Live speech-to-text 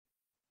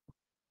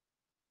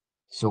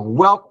So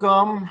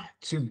welcome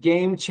to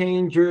Game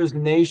Changers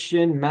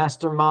Nation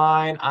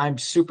Mastermind. I'm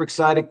super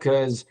excited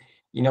because,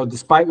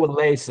 despite what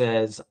Lay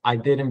says, I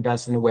did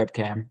invest in a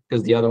webcam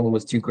because the other one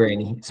was too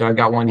grainy. So I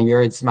got one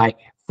here. It's my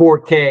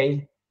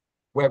 4K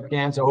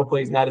webcam. So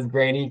hopefully it's not as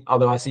grainy,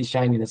 although I see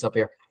shininess up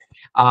here.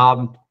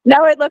 No,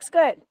 it looks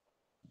good.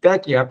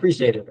 Thank you. I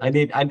appreciate it.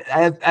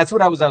 That's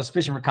what I was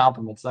fishing for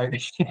compliments. I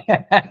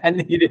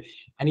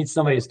need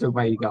somebody to stoke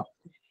my ego.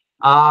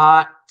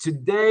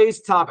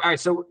 Today's topic. All right.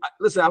 So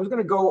listen, I was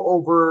going to go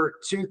over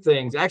two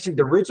things. Actually,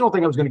 the original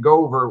thing I was going to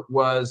go over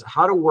was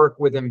how to work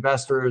with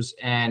investors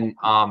and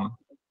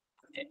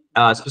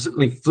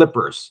specifically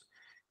flippers.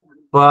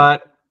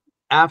 But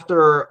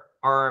after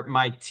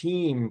my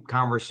team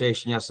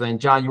conversation yesterday, and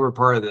John, you were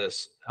part of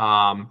this,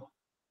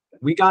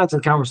 we got into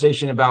the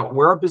conversation about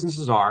where our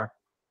businesses are.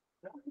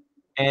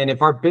 And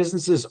if our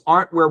businesses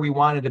aren't where we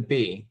wanted to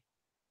be,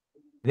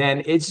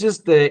 then it's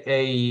just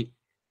a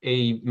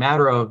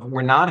matter of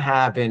we're not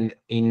having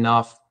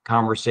enough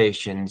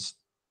conversations.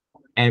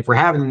 And if we're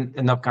having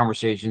enough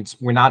conversations,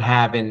 we're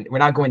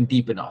not going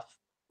deep enough,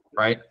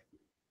 right?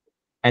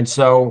 And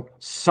so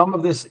some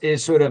of this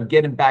is sort of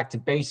getting back to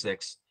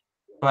basics.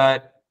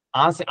 But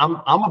honestly, I'm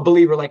a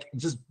believer, like,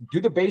 just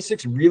do the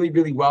basics really,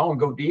 really well and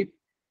go deep.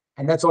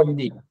 And that's all you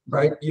need,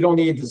 right? You don't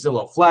need the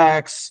Zillow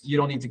Flex. You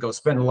don't need to go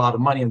spend a lot of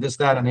money on this,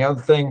 that, and the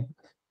other thing.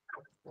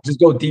 Just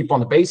go deep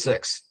on the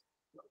basics.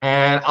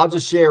 And I'll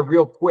just share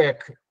real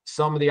quick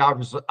some of the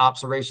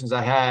observations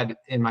I had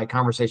in my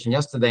conversation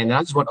yesterday. And I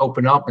just want to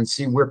open up and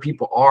see where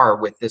people are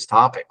with this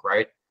topic,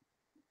 right?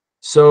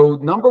 So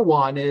number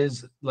one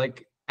is,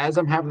 like, as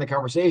I'm having the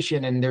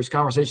conversation and there's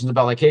conversations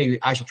about, like, hey,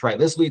 I should try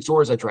this lead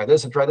source. I try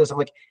this. I'm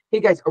like,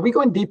 hey guys, are we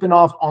going deep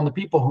enough on the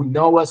people who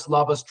know us,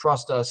 love us,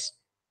 trust us,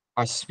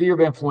 our sphere of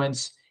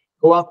influence?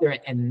 Go out there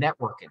and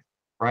networking,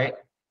 right?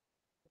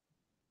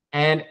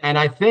 And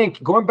I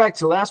think going back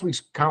to last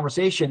week's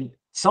conversation,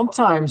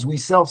 sometimes we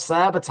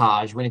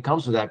self-sabotage when it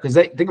comes to that, because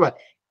think about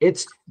it,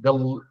 it's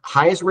the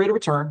highest rate of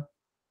return,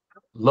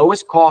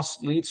 lowest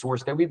cost lead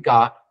source that we've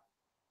got,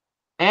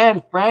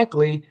 and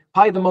frankly,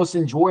 probably the most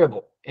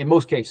enjoyable in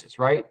most cases,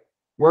 right?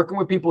 Working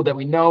with people that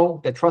we know,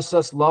 that trust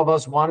us, love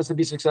us, want us to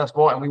be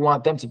successful, and we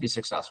want them to be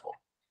successful.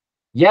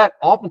 Yet,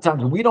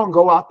 oftentimes, we don't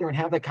go out there and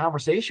have that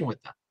conversation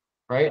with them,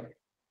 right?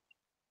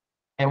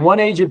 And one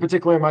agent in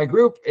particular in my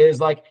group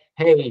is like,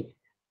 hey,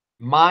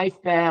 my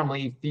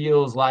family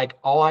feels like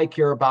all I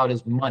care about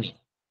is money.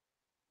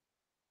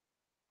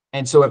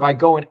 And so if I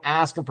go and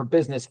ask them for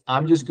business,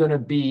 I'm just going to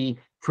be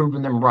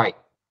proving them right,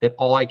 that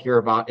all I care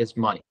about is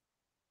money.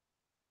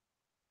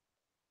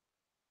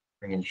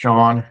 Bring in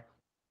Sean.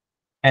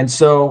 And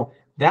so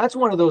that's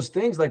one of those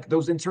things, like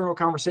those internal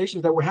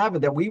conversations that we're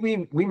having, that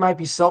we might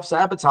be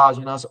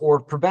self-sabotaging us or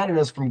preventing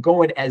us from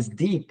going as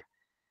deep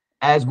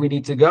as we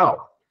need to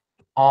go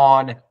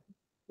on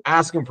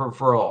asking for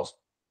referrals,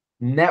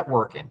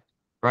 networking,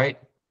 right?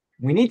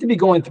 We need to be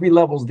going 3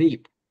 levels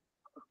deep.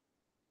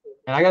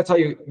 And I got to tell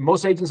you,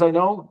 most agents I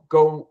know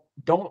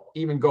don't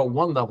even go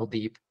 1 level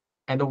deep.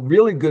 And the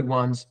really good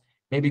ones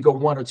maybe go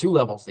 1 or 2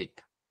 levels deep.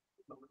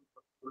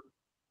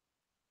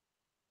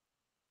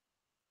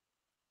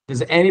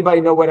 Does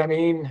anybody know what I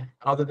mean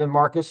other than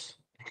Marcus?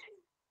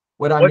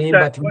 What I mean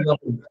by 3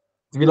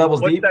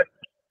 levels deep?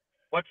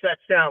 What's that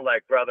sound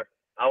like, brother?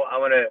 I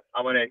want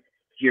to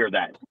hear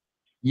that.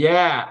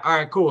 Yeah. All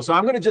right, cool. So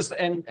I'm going to just,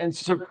 and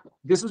so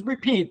this is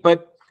repeat,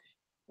 but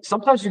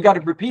sometimes you got to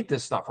repeat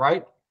this stuff,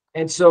 right?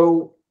 And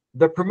so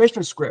the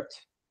permission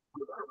script,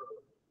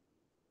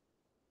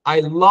 I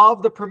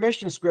love the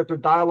permission script or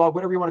dialogue,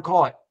 whatever you want to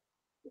call it,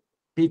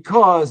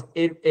 because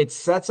it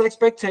sets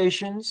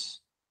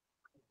expectations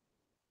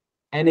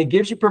and it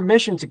gives you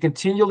permission to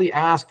continually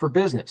ask for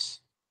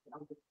business.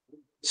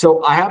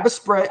 So I have a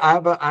spread, I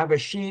have a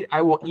sheet,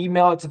 I will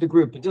email it to the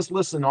group, but just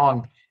listen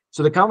on.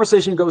 So the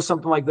conversation goes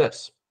something like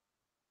this.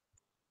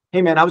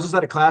 Hey man, I was just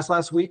at a class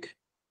last week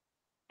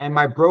and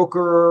my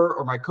broker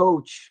or my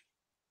coach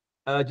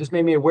just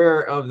made me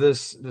aware of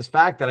this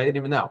fact that I didn't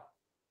even know.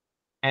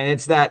 And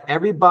it's that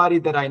everybody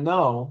that I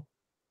know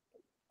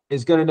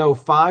is going to know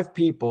 5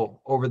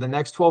 people over the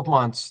next 12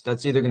 months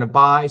that's either going to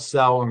buy,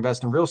 sell, or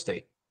invest in real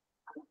estate.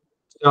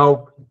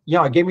 So,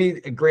 it gave me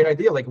a great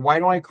idea. Like, why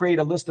don't I create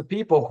a list of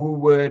people who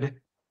would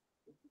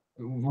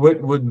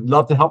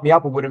love to help me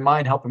out, but wouldn't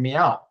mind helping me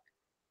out?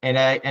 And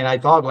I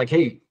thought, like,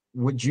 hey,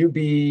 would you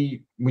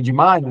be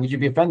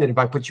offended if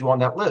I put you on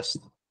that list?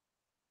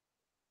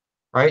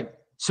 Right?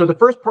 So the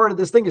first part of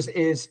this thing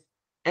is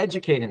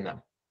educating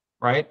them,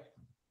 right?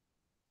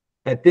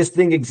 That this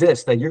thing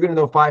exists, that you're going to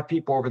know 5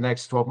 people over the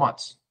next 12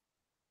 months.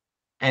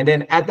 And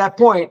then at that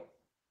point,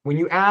 when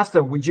you ask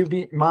them, would you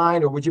be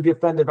mind or would you be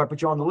offended if I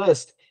put you on the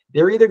list?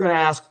 They're either going to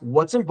ask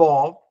what's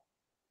involved,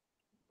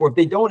 or if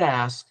they don't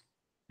ask,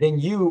 then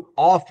you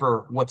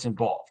offer what's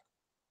involved.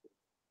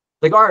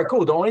 Like, all right,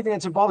 cool. The only thing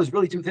that's involved is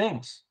really 2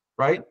 things,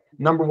 right?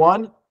 Number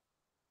one,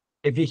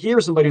 if you hear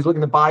somebody who's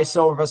looking to buy,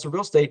 sell, or invest in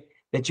real estate,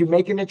 that you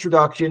make an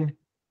introduction.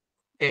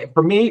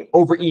 For me,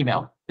 over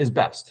email is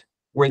best.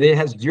 where it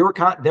has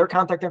their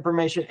contact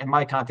information and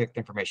my contact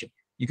information.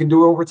 You can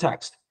do it over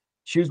text.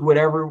 Choose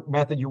whatever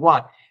method you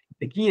want.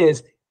 The key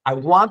is I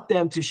want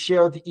them to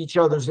share each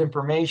other's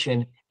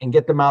information and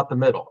get them out the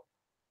middle.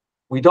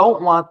 We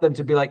don't want them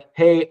to be like,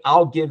 hey,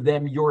 I'll give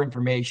them your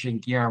information,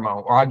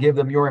 Guillermo, or I'll give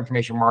them your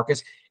information,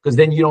 Marcus, because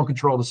then you don't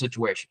control the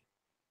situation,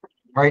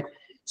 right?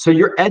 So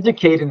you're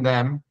educating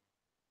them,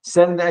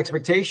 setting the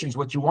expectations,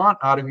 what you want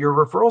out of your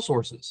referral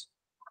sources.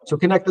 So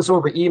connect this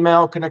over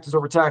email, connect this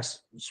over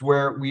text,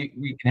 where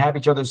we can have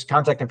each other's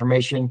contact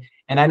information.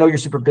 And I know you're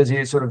super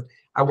busy,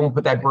 I won't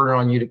put that burden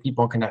on you to keep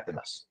on connecting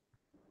us,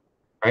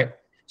 right?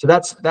 So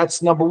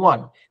that's number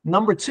one.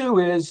 Number two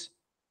is,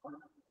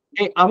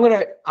 hey, I'm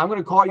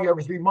gonna call you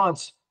every 3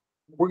 months.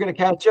 We're gonna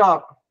catch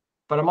up,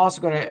 but I'm also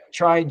gonna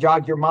try and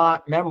jog your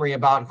memory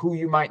about who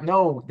you might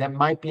know that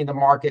might be in the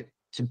market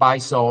to buy,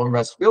 sell, and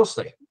invest real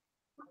estate.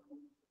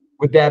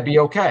 Would that be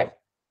okay?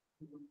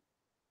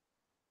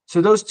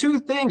 So those two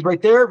things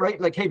right there, right?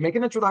 Like, hey, make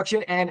an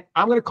introduction, and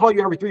I'm gonna call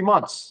you every 3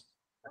 months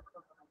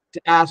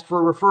to ask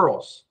for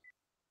referrals.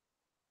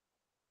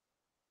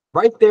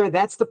 Right there,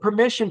 that's the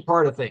permission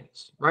part of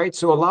things, right?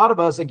 So a lot of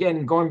us,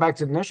 again, going back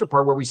to the initial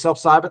part where we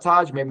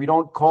self-sabotage, maybe we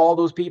don't call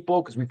those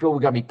people because we feel we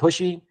got to be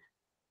pushy.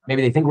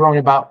 Maybe they think we're only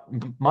about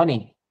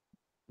money.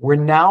 We're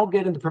now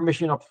getting the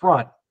permission up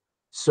front.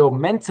 So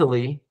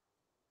mentally,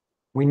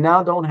 we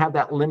now don't have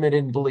that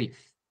limited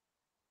belief.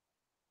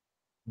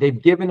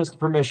 They've given us the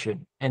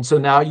permission. And so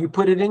now you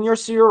put it in your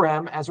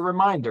CRM as a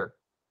reminder,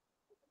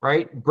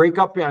 right? Break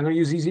up, I'm going to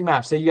use easy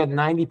math. Say you got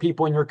 90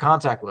 people in your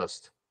contact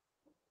list.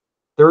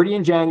 30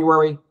 in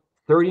January,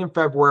 30 in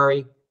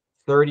February,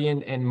 30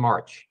 in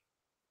March.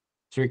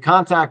 So you're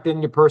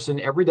contacting your person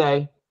every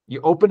day. You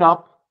open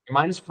up, your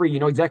mind is free. You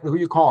know exactly who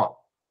you're calling,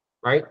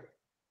 right?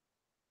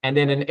 And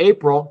then in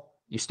April,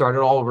 you start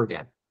it all over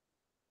again.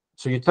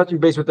 So you're touching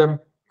base with them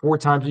 4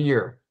 times a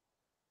year.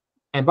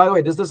 And by the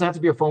way, this doesn't have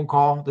to be a phone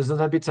call. This doesn't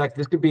have to be text.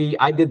 This could be,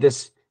 I did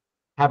this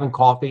having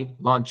coffee,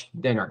 lunch,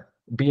 dinner,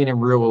 being in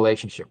real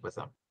relationship with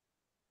them.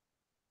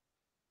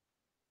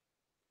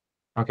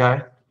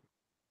 Okay?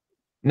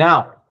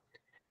 Now,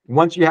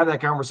 once you have that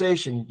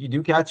conversation, you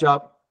do catch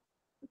up.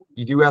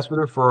 You do ask for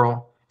the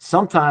referral.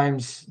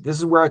 Sometimes, this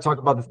is where I talk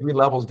about the 3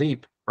 levels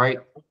deep, right?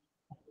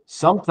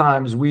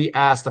 Sometimes we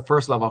ask the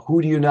first level,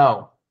 who do you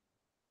know?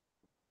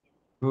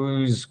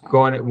 Who's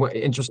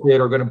interested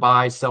or going to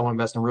buy, sell,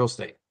 invest in real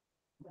estate?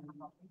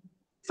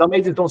 Some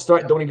agents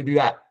don't even do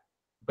that,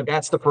 but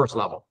that's the first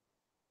level.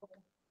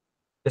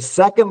 The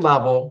second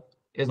level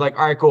is like,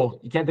 all right, cool.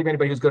 You can't think of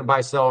anybody who's going to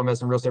buy, sell,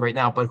 invest in real estate right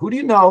now, but who do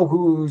you know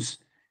who's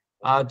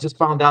just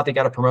found out they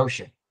got a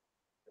promotion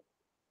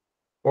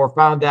or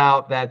found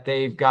out that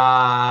they've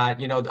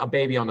got, a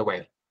baby on the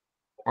way,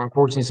 or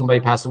unfortunately somebody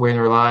passed away in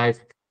their life,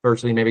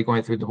 virtually maybe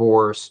going through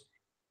divorce.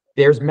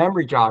 There's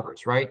memory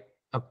joggers, right?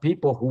 Of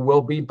people who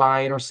will be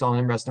buying or selling,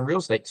 investing in real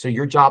estate. So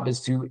your job is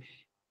to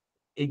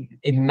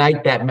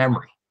ignite that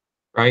memory,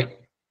 right?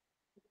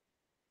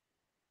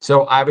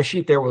 So I have a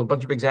sheet there with a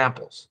bunch of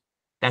examples.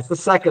 That's the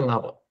second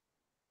level.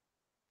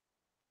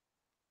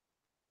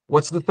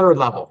 What's the third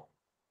level?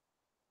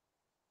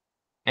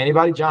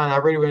 Anybody? John, I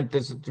already went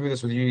through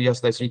this with you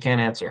yesterday, so you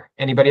can't answer.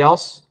 Anybody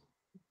else?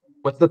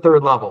 What's the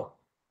third level?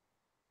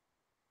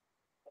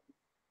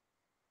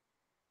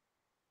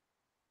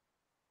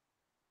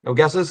 No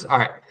guesses? All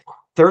right.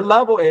 Third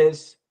level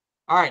is,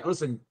 all right,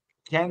 listen,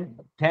 can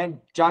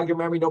jog your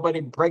memory,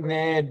 nobody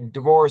pregnant,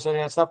 divorce, any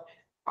of that stuff.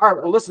 All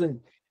right, well, listen,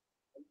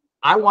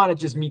 I want to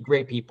just meet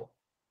great people.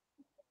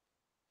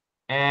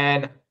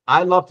 And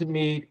I love to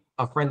meet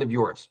a friend of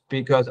yours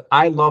because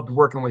I loved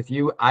working with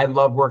you. I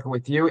love working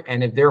with you.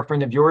 And if they're a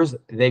friend of yours,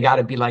 they got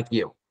to be like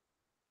you.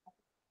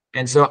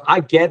 And so I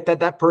get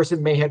that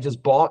person may have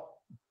just bought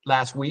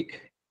last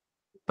week,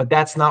 but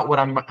that's not what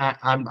I'm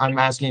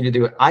asking you to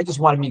do. I just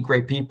want to meet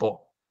great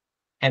people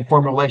and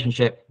form a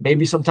relationship.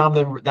 Maybe sometime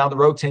down the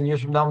road, 10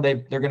 years from now, they're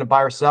going to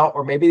buy or sell,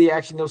 or maybe they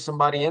actually know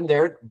somebody in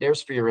their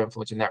sphere of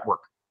influence and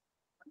network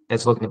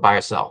that's looking to buy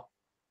or sell.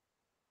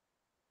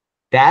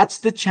 That's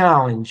the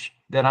challenge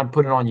that I'm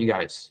putting on you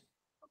guys.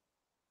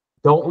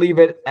 Don't leave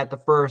it at the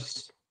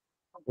first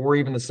or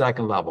even the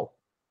second level.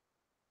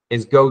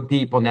 Is go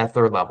deep on that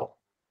third level.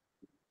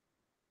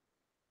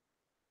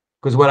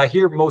 Because what I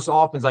hear most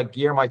often is like,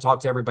 Guillermo, I talk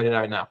to everybody that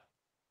I know.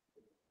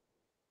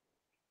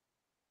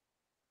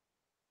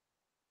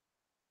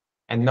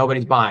 And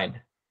nobody's buying.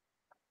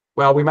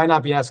 Well, we might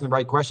not be asking the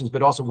right questions,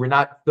 but also we're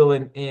not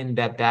filling in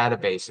that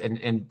database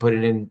and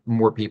putting in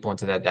more people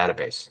into that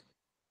database.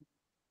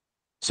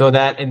 So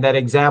that in that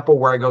example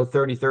where I go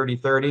 30, 30,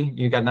 30,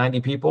 you got 90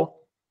 people.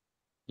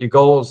 Your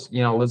goals,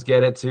 let's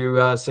get it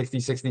to 60,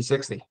 60,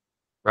 60,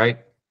 right?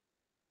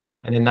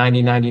 And then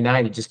 90, 90,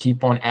 90, just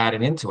keep on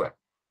adding into it.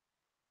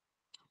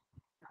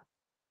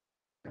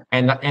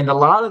 And a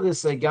lot of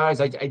this,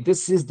 guys,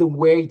 this is the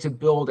way to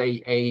build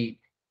a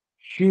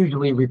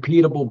hugely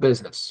repeatable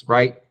business,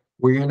 right?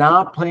 Where you're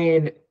not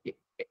paying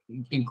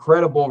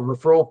incredible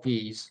referral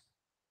fees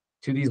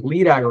to these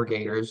lead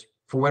aggregators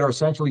for what are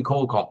essentially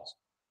cold calls,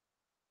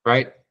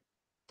 right?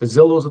 The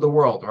Zillows of the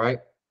world, right?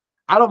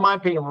 I don't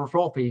mind paying a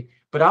referral fee,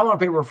 but I want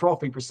to pay a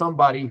referral fee for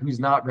somebody who's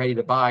not ready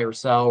to buy or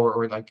sell,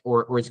 or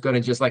it's going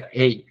to just like,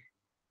 hey,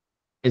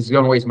 it's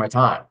going to waste my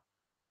time.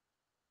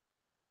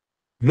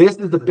 This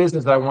is the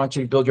business that I want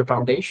you to build your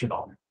foundation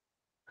on.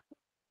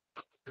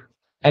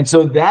 And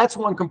so that's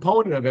one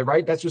component of it,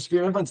 right? That's your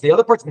sphere of influence. The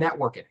other part's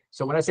networking.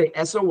 So when I say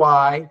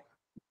SOI,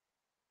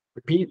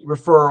 repeat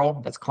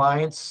referral, that's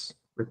clients,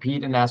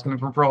 repeat and asking them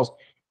for referrals,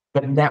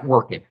 but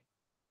networking.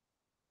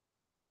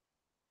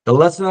 The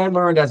lesson I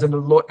learned as a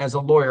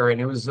lawyer, and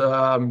it was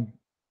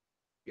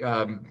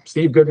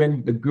Steve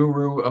Goodman, the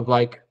guru of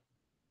like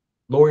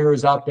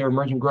lawyers out there,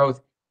 emerging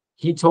growth.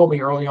 He told me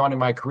early on in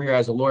my career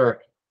as a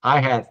lawyer, I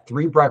had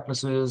 3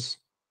 breakfasts,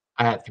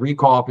 I had 3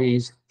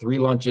 coffees, 3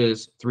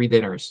 lunches, 3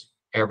 dinners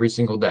every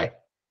single day.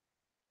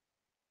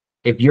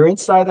 If you're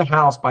inside the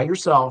house by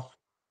yourself,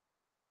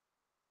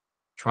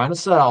 trying to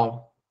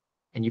sell,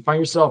 and you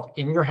find yourself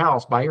in your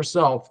house by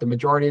yourself the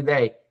majority of the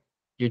day,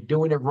 you're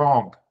doing it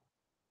wrong.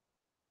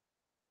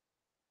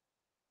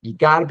 You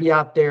got to be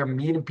out there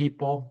meeting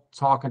people,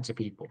 talking to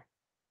people.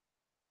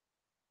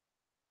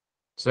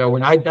 So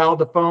when I dialed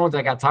the phones,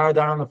 I got tired of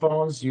dialing the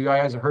phones. You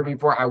guys have heard me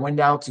before. I went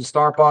down to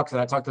Starbucks and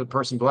I talked to the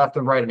person to the left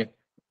and right of me.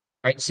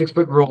 Right,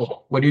 6-foot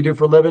rule. What do you do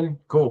for a living?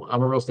 Cool.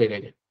 I'm a real estate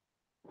agent.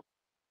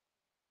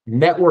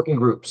 Networking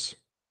groups.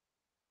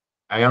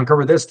 I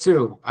uncovered this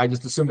too. I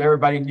just assumed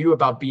everybody knew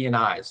about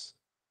B&Is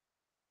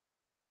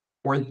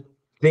or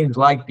things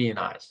like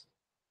B&Is.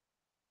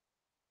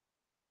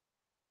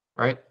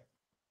 Right?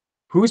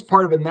 Who's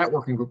part of a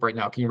networking group right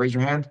now? Can you raise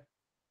your hand?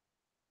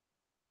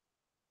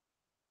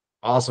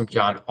 Awesome,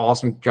 John.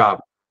 Awesome job.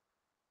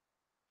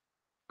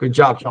 Good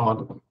job,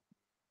 Sean.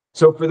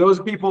 So for those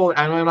people,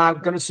 and I'm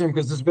not going to assume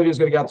because this video is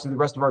going to get out to the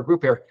rest of our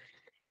group here,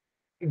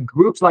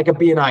 groups like a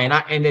B&I,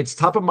 and it's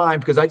top of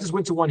mind because I just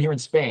went to one here in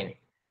Spain.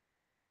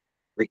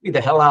 Freak me the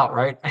hell out,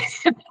 right? I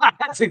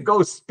had to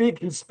go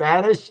speak in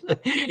Spanish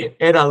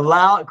in a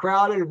loud,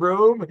 crowded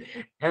room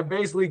and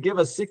basically give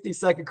a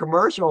 60-second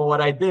commercial, what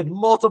I did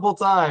multiple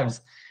times.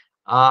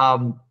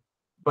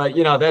 But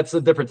you know, that's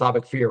a different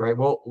topic, fear, right?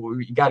 Well,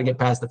 you got to get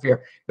past the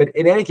fear. But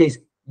in any case,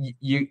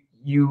 if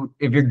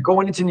you're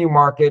going into a new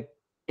market,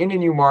 in a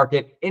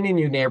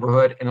new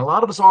neighborhood, and a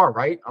lot of us are,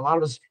 right? A lot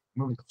of us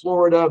moving to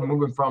Florida,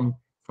 moving from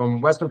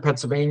Western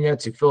Pennsylvania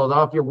to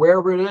Philadelphia,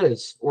 wherever it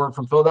is, or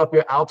from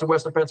Philadelphia out to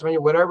Western Pennsylvania,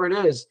 whatever it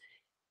is,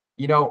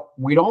 you know,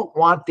 we don't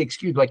want the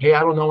excuse like, hey, I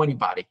don't know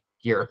anybody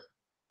here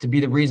to be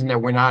the reason that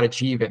we're not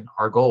achieving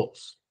our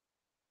goals.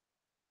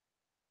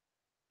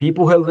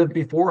 People have lived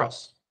before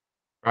us,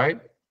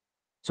 right?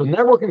 So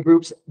networking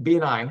groups,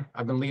 B&I,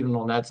 I've been leading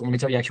on that. So let me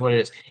tell you actually what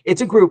it is.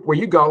 It's a group where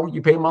you go,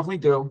 you pay a monthly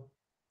due.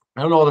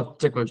 I don't know all the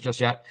particulars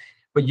just yet,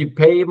 but you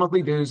pay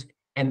monthly dues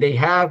and they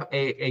have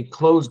a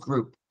closed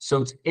group.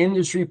 So it's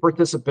industry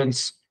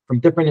participants from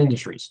different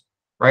industries,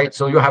 right?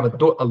 So you'll have a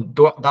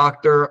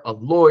doctor, a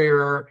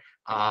lawyer,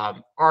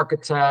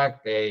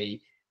 architect,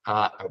 a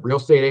real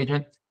estate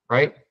agent,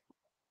 right?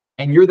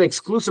 And you're the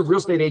exclusive real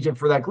estate agent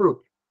for that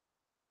group.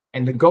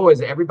 And the goal is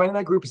that everybody in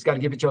that group has got to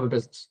give each other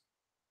business.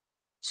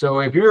 So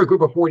if you're a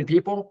group of 40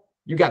 people,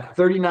 you got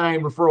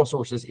 39 referral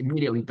sources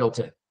immediately built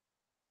in,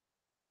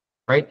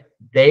 right?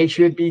 They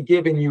should be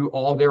giving you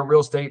all their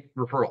real estate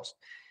referrals.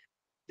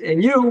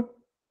 And you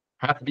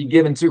have to be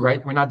given too,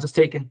 right? We're not just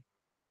taking.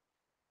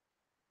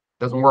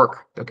 Doesn't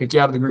work. They'll kick you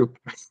out of the group.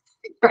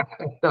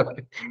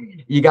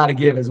 You got to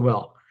give as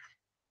well.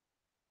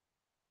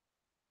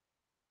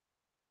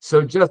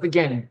 So just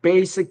again,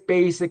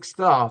 basic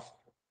stuff.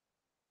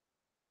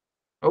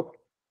 Oh,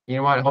 you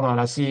know what? Hold on.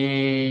 I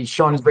see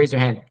Sean has raised her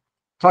hand.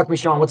 Talk to me,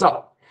 Sean. What's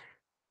up?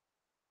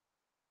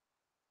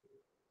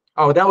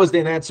 Oh, that was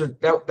an answer.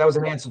 That was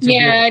an answer to.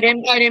 Yeah, I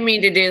didn't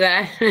mean to do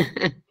that.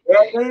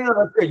 Yeah,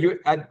 no, that's good.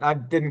 I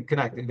didn't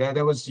connect it. That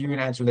was you an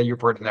answer that you're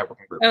part of the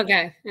networking group.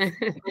 Okay.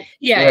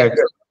 Yeah.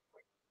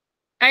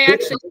 I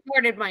actually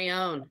started my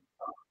own.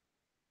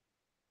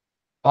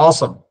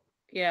 Awesome.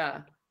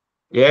 Yeah.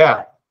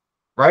 Yeah.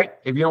 Right.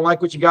 If you don't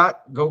like what you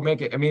got, go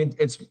make it. I mean,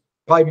 it's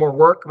probably more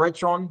work, right,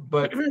 Sean?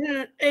 But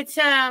it's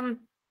not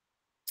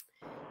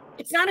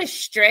as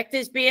strict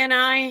as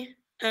BNI.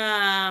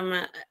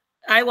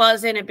 I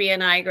was in a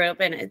BNI group,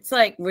 and it's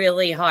like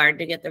really hard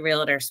to get the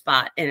realtor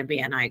spot in a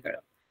BNI group.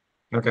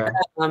 Okay.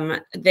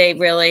 They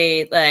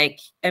really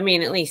I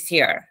mean, at least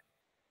here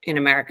in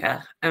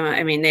America,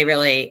 I mean, they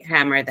really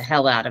hammer the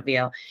hell out of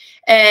you.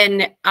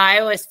 And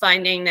I was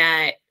finding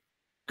that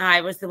I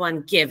was the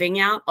one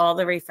giving out all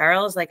the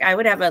referrals. Like I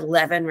would have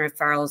 11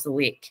 referrals a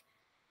week.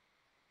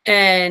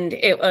 And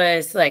it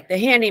was like the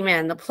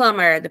handyman, the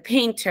plumber, the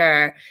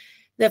painter,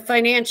 the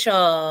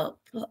financial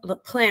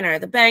planner,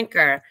 the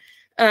banker.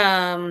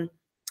 I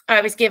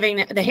was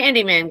giving the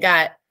handyman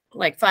got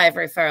like 5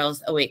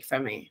 referrals a week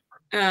from me.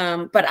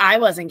 But I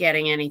wasn't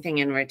getting anything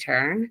in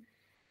return.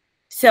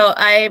 So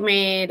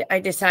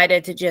I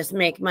decided to just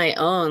make my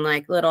own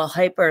like little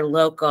hyper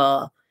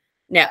local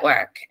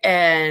network.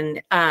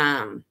 And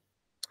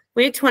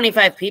we had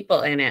 25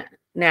 people in it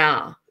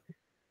now.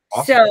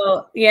 Awesome.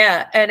 So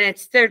yeah, and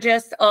they're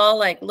just all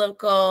like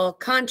local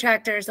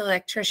contractors,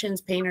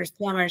 electricians, painters,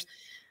 plumbers.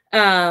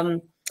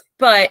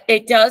 But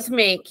it does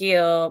make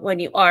you, when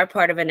you are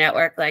part of a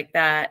network like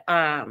that,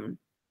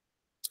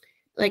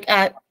 like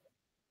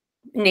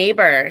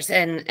neighbors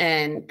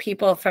and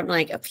people from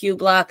like a few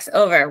blocks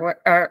over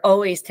are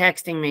always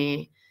texting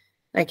me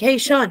like, hey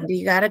Sean, do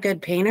you got a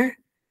good painter?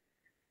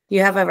 You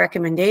have a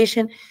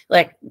recommendation,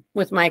 like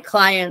with my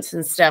clients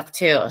and stuff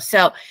too.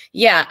 So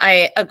yeah,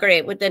 I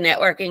agree with the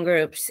networking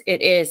groups.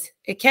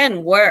 It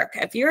can work.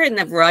 If you're in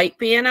the right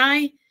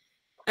BNI,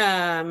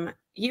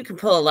 you can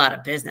pull a lot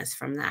of business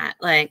from that.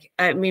 Like,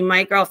 I mean,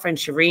 my girlfriend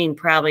Shireen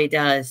probably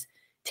does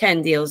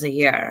 10 deals a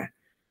year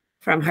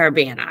from her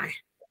BNI.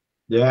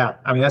 Yeah,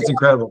 I mean, that's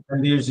incredible.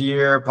 10 deals a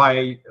year,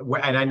 probably,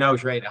 and I know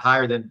it's right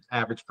higher than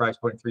average price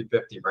point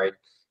 350, right?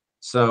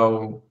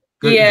 So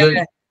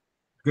good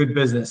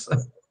business.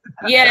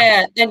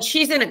 Yeah, and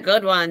she's in a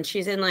good one.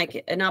 She's in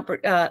like an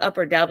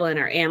upper Dublin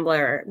or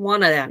Ambler,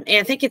 one of them.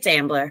 I think it's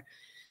Ambler.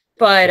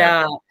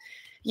 But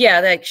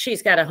yeah, like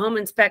she's got a home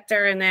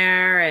inspector in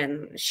there,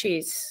 and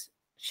she's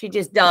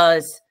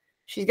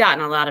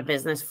gotten a lot of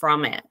business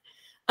from it.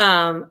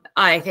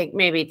 I think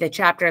maybe the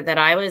chapter that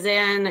I was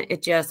in,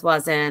 it just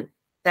wasn't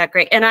that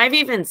great. And I've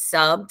even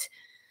subbed.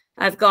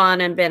 I've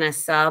gone and been a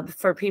sub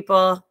for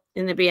people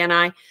in the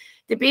BNI.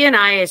 The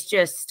BNI is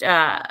just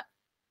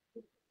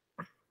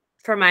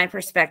from my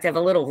perspective,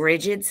 a little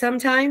rigid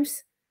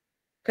sometimes,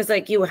 because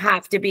like you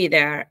have to be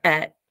there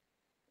at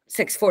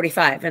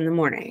 6:45 in the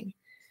morning.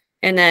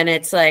 And then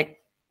it's like,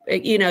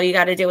 you know, you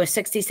got to do a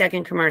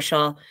 60-second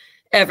commercial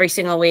every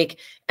single week.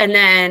 And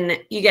then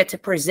you get to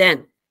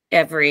present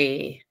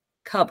every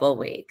couple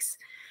weeks.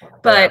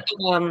 But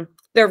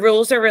the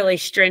rules are really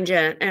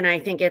stringent. And I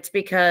think it's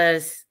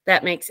because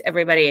that makes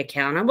everybody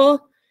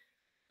accountable.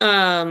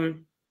 But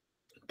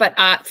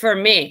for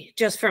me,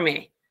 just for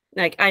me,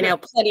 like I know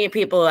plenty of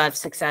people who have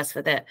success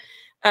with it.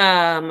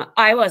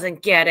 I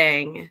wasn't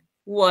getting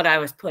what I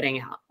was putting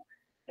out.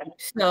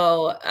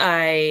 So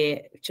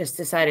I just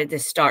decided to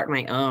start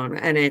my own.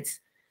 And it's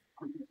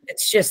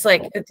just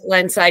like a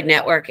Glenside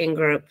networking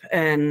group.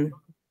 And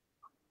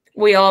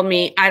we all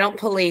meet. I don't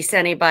police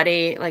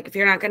anybody. Like if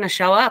you're not going to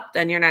show up,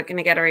 then you're not going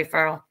to get a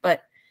referral.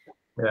 But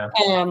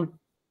I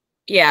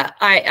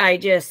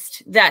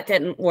just, that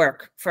didn't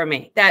work for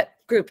me. That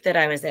group that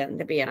I was in,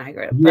 the BNI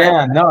group.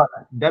 Yeah, no,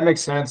 that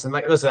makes sense. And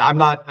like, listen, I'm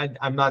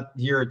not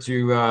here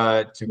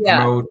to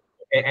promote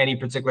any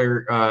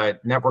particular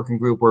networking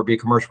group or be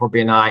commercial for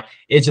BNI.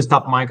 It's just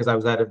top of mind because I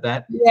was at an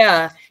event.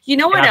 Yeah. You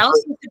know what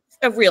else is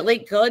a really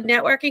good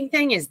networking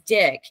thing is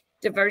DIG,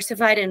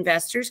 Diversified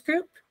Investors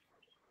Group.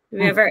 Have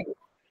you ever,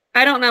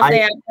 I don't know if they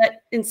have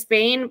that in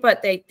Spain,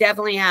 but they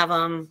definitely have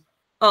them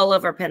all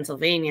over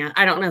Pennsylvania.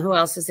 I don't know who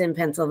else is in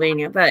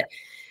Pennsylvania, but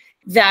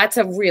that's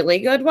a really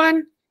good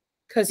one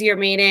because you're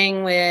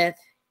meeting with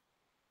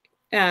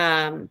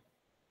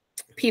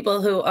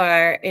people who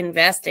are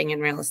investing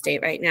in real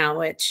estate right now,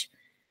 which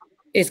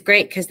is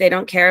great because they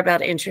don't care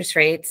about interest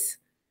rates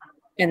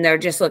and they're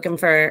just looking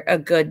for a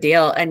good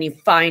deal. And you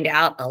find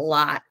out a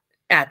lot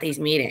at these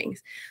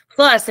meetings.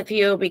 Plus, if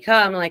you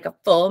become like a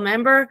full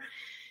member,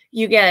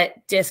 you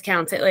get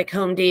discounts at like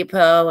Home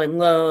Depot and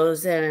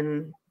Lowe's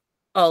and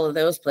all of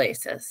those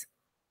places.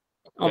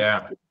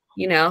 Yeah.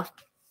 You know?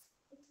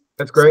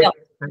 That's great. So,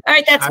 all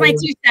right. That's my 2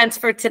 cents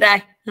for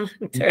today. No,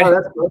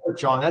 that's perfect,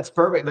 Sean. That's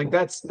perfect. Like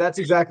that's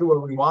exactly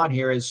what we want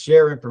here is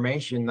share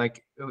information.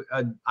 Like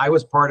I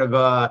was part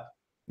of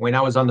when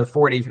I was under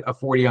 40, a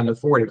 40 under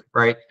 40,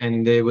 right?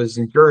 And it was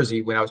in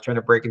Jersey when I was trying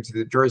to break into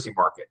the Jersey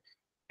market.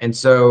 And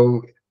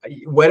so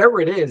whatever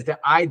it is, the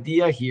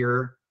idea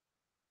here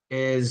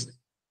is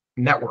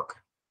network.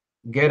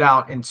 Get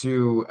out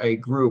into a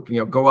group, you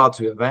know, go out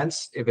to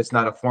events if it's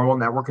not a formal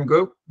networking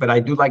group. But I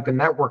do like the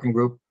networking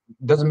group.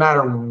 Doesn't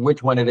matter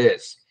which one it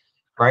is,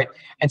 right?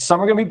 And some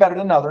are going to be better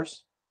than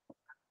others.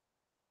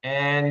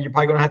 And you're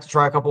probably going to have to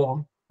try a couple of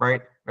them,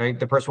 right? Right.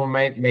 The first one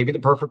may be the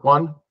perfect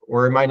one,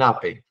 or it might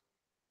not be.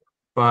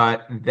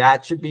 But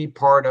that should be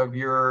part of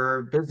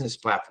your business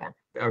platform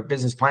or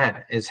business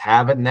plan is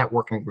have a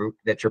networking group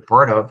that you're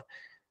part of.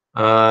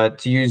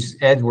 To use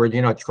Edward,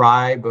 you know,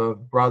 tribe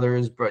of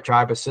brothers,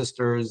 tribe of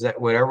sisters, that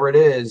whatever it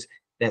is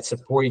that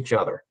support each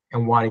other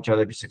and want each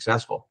other to be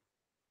successful.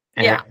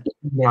 And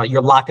you know,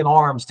 you're locking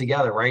arms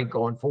together, right?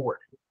 Going forward.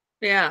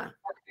 Yeah.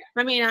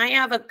 I mean, I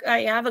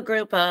have a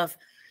group of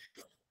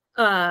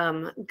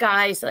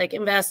guys like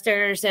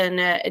investors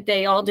and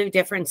they all do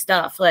different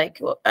stuff.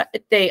 Like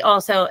they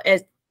also,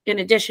 in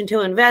addition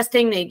to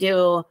investing, they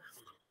do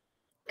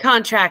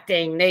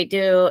contracting,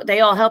 they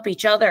all help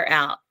each other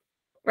out.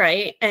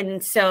 Right.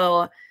 And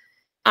so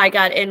I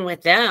got in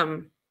with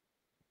them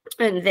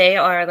and they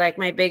are like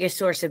my biggest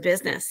source of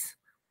business.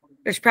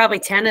 There's probably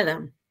 10 of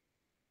them.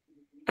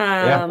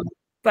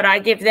 But I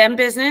give them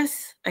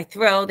business. I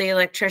throw the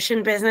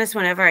electrician business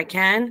whenever I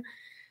can.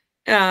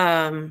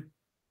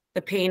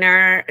 The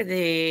painter,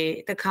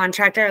 the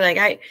contractor,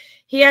 like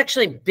he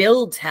actually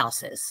builds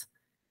houses.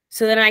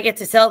 So then I get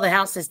to sell the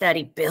houses that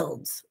he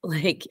builds.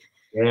 Like,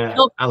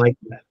 I like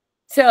that.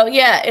 So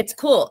yeah, it's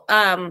cool.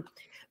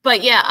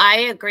 But yeah,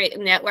 I agree.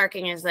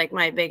 Networking is like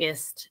my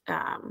biggest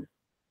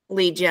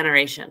lead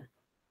generation.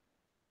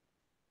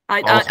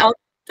 Awesome.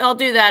 I'll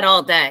do that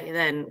all day,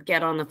 then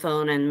get on the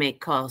phone and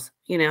make calls.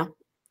 You know,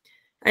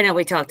 I know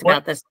we talked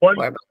about this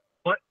before.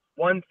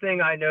 One thing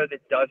I know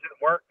that doesn't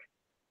work,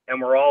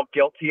 and we're all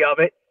guilty of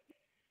it,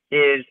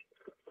 is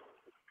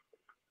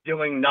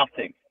doing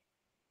nothing.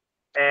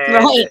 And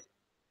Right.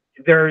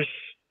 there's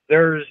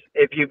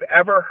if you've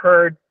ever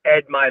heard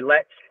Ed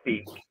Milet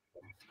speak,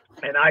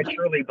 and I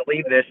truly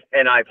believe this,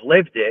 and I've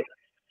lived it,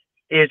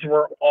 is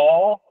we're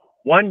all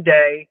one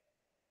day,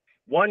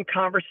 one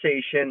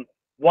conversation,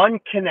 one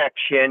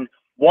connection,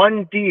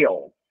 one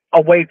deal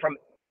away from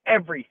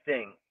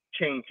everything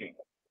changing.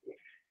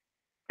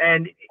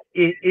 And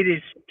it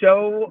is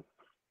so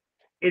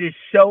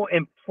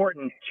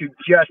important to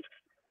just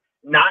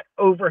not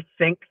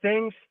overthink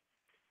things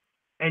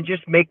and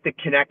just make the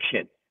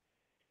connection.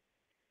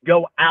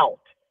 Go out,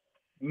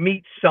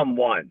 meet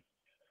someone,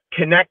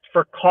 connect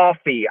for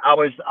coffee.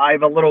 I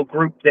have a little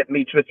group that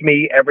meets with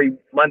me every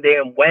Monday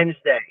and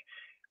Wednesday.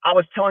 I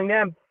was telling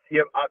them,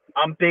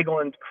 I'm big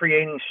on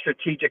creating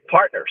strategic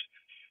partners.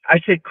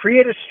 I said,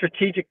 create a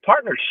strategic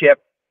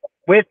partnership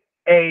with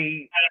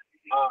a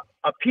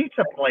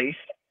pizza place,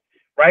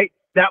 right?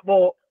 That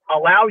will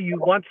allow you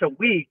once a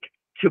week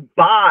to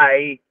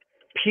buy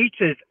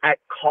pizzas at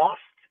cost.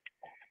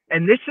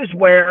 And this is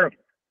where,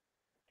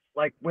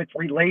 like with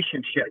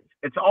relationships,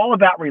 it's all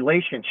about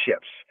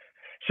relationships.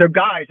 So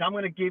guys, I'm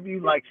going to give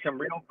you like some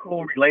real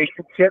cool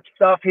relationship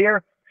stuff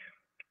here.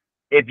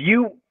 If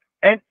you,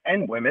 and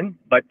women,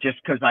 but just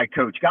because I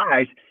coach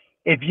guys,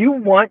 if you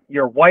want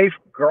your wife,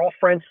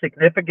 girlfriend,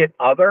 significant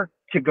other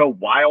to go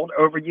wild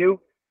over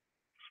you,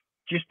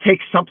 just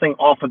take something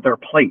off of their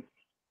plate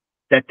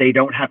that they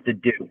don't have to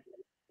do.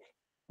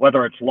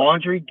 Whether it's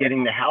laundry,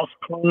 getting the house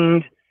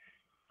cleaned,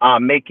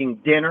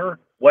 making dinner,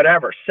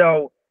 whatever.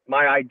 So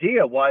my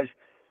idea was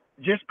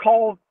just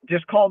call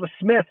the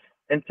Smith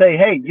and say,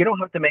 hey, you don't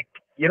have to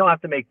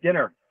make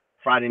dinner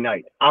Friday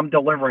night. I'm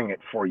delivering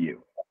it for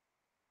you.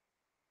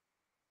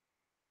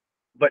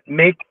 But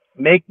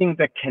making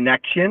the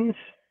connections,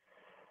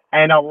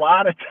 and a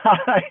lot of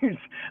times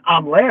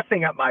I'm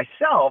laughing at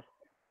myself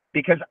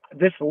because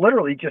this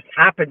literally just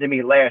happened to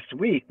me last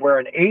week, where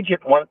an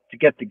agent wanted to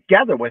get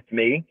together with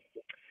me,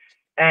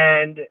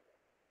 and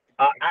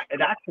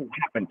it actually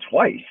happened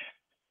twice.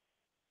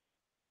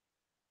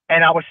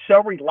 And I was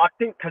so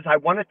reluctant because I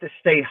wanted to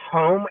stay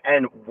home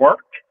and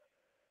work.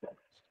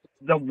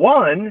 The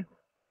one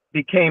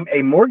became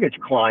a mortgage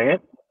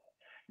client.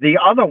 The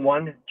other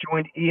one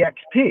joined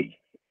EXP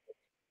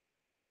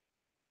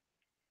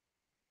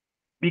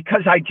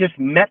because I just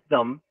met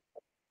them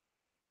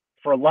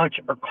for lunch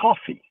or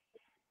coffee.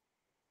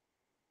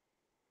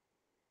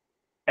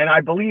 And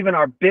I believe in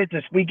our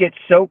business, we get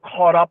so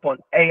caught up on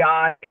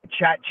AI,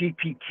 chat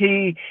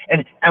GPT,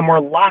 and we're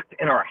locked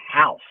in our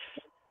house.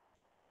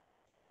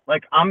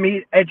 Like, I'm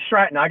Ed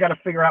Stratton. I got to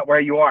figure out where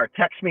you are.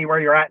 Text me where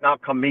you're at and I'll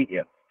come meet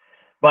you.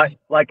 But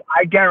like,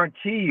 I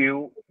guarantee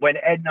you, when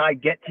Ed and I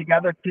get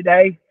together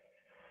today,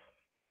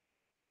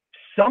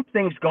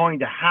 something's going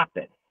to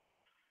happen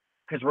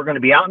because we're going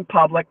to be out in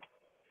public.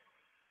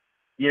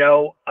 You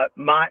know,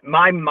 my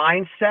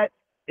mindset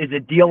is a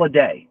deal a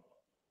day.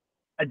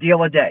 A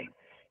deal a day.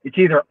 It's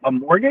either a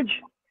mortgage,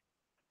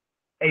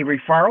 a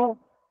referral,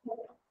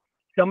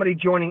 somebody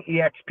joining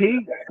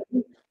EXP,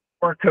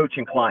 or a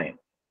coaching client.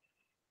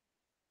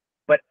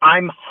 But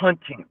I'm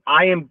hunting.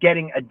 I am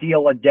getting a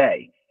deal a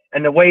day.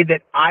 And the way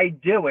that I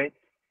do it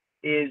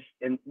is,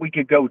 and we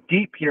could go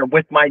deep here,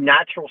 with my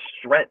natural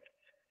strength.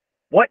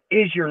 What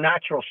is your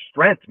natural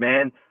strength,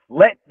 man?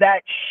 Let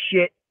that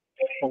shit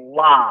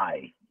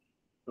fly.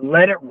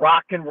 Let it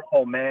rock and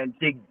roll, man.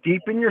 Dig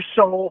deep in your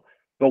soul.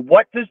 But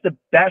what does the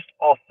best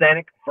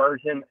authentic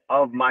version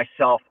of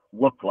myself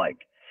look like?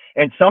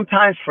 And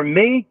sometimes for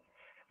me,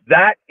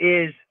 that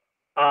is,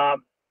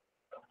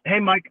 hey,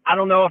 Mike, I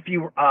don't know if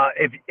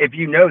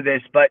you know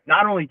this, but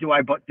not only do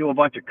I do a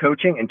bunch of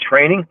coaching and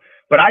training,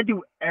 but I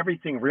do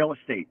everything real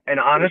estate. And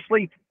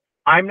honestly,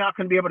 I'm not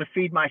going to be able to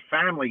feed my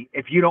family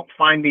if you don't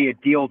find me a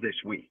deal this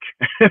week.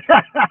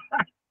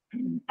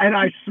 And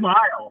I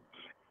smile.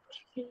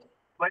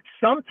 But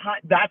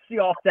sometimes that's the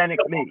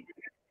authentic me.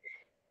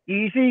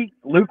 Easy,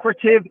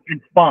 lucrative,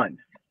 and fun.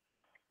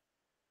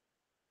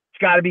 It's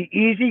got to be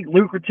easy,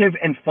 lucrative,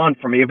 and fun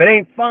for me. If it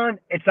ain't fun,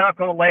 it's not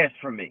going to last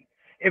for me.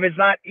 If it's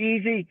not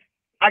easy,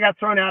 I got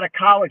thrown out of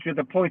college with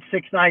a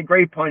 .69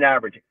 grade point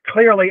average.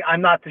 Clearly, I'm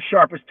not the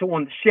sharpest tool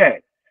in the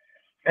shed.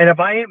 And if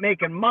I ain't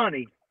making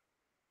money,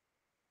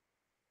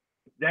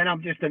 then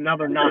I'm just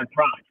another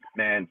nonprofit,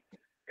 man.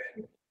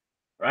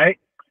 Right?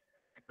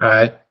 All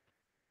right.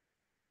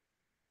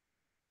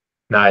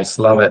 Nice.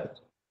 Love it.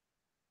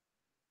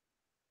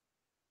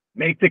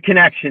 Make the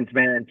connections,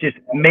 man. Just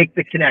make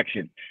the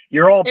connection.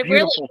 You're all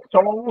beautiful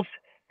souls.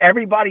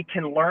 Everybody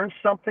can learn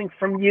something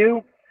from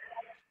you.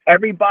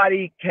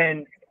 Everybody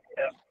can,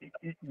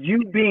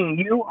 you being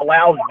you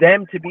allows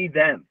them to be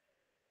them.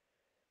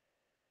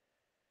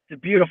 It's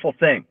a beautiful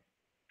thing.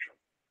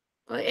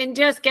 And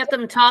just get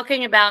them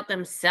talking about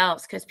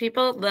themselves, because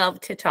people love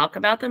to talk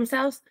about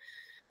themselves.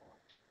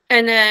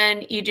 And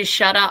then you just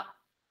shut up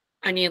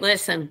and you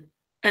listen.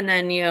 And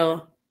then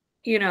you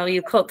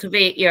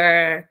cultivate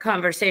your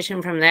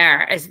conversation from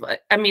there.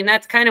 I mean,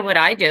 that's kind of what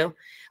I do.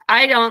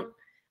 I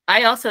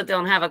also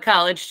don't have a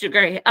college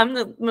degree. I'm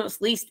the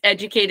most least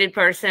educated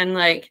person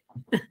like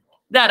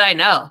that I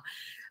know.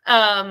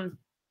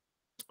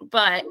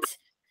 But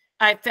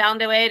I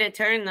found a way to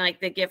turn like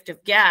the gift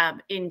of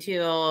gab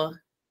into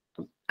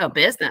a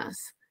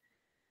business.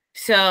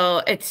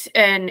 So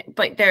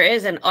but there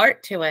is an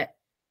art to it.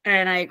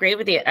 And I agree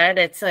with you, Ed.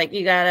 It's like,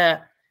 you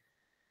gotta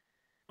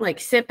like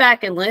sit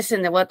back and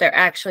listen to what they're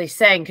actually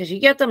saying. Cause you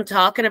get them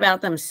talking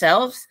about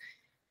themselves,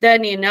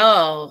 then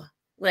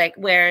like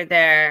where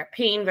their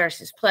pain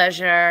versus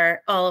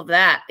pleasure, all of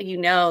that,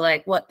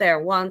 like what their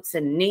wants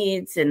and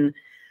needs. And,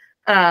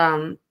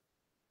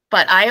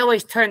 but I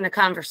always turn the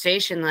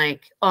conversation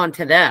like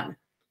onto them.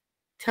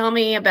 Tell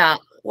me about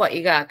what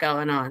you got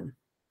going on.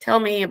 Tell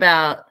me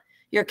about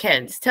your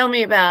kids. Tell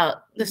me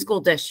about the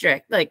school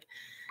district, like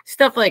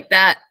stuff like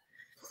that.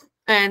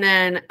 And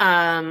then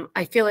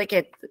I feel like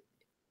it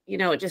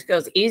just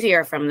goes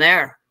easier from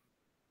there.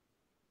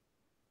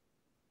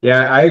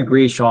 Yeah, I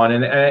agree, Sean.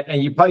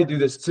 And you probably do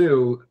this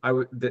too.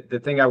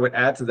 The thing I would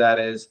add to that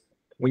is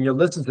when you're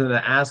listening to them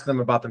and ask them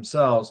about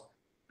themselves,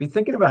 be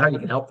thinking about how you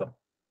can help them,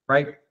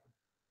 right?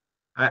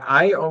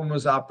 I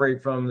almost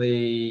operate from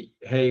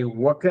hey,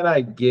 what can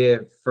I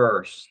give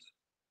first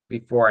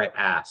before I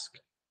ask,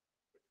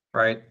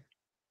 right?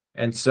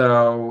 And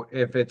so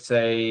if it's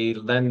a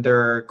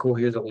lender, cool,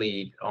 here's a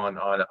lead on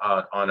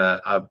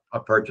a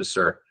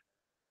purchaser,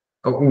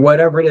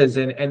 whatever it is.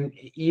 And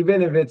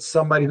even if it's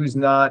somebody who's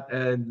not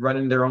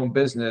running their own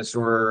business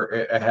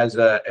or has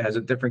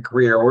a different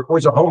career or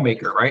is a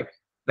homemaker, right?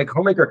 Like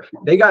homemaker,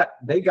 they're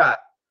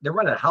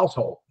running a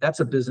household. That's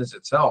a business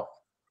itself,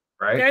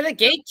 right? They're the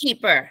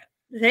gatekeeper.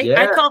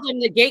 I call them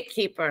the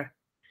gatekeeper.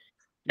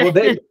 Well,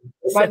 they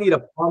might need a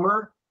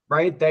plumber,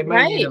 right? They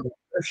might need an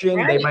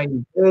electrician. They might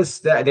need this,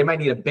 that. They might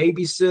need a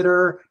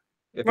babysitter.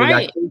 If they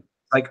got kids,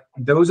 like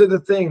those are the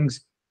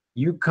things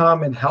you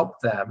come and help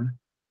them,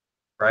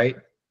 right?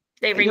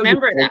 They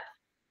remember that.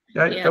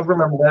 They'll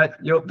remember that.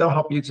 They'll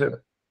help you too.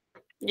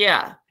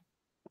 Yeah,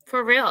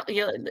 for real.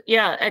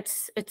 Yeah,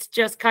 it's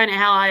just kind of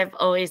how I've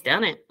always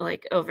done it,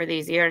 like over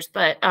these years.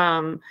 But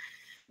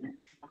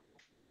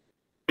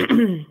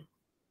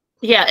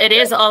yeah, it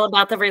is all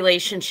about the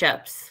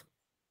relationships.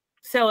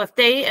 So if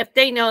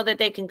they know that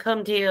they can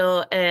come to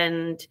you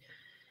and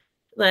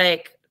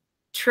like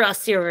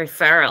trust your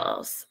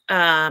referrals,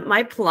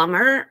 my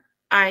plumber,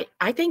 I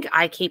think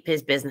I keep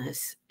his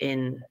business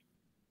in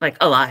like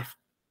alive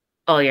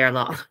all year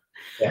long.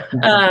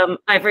 Yeah.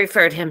 I've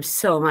referred him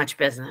so much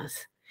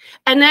business,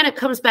 and then it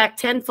comes back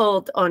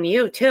tenfold on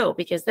you too,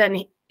 because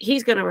then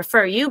he's going to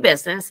refer you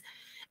business,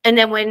 and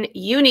then when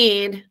you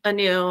need a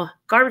new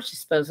garbage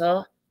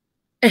disposal,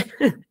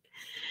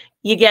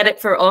 you get it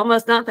for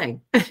almost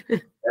nothing.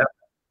 Yep.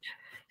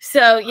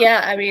 So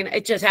yeah, I mean,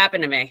 it just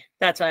happened to me.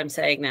 That's why I'm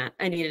saying that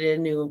I needed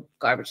a new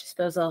garbage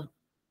disposal.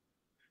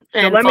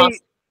 And so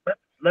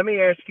let me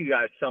ask you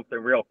guys something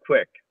real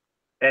quick,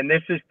 and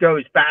this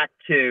goes back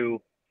to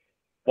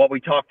what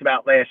we talked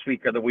about last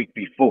week or the week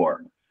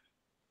before.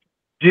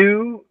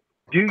 Do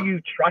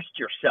you trust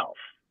yourself?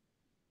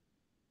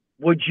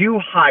 Would you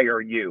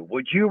hire you?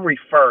 Would you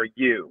refer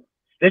you?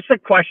 This is a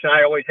question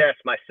I always ask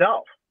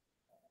myself.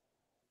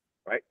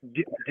 Right?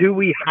 Do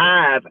we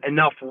have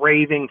enough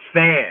raving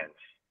fans?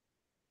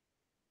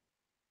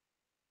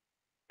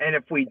 And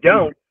if we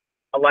don't,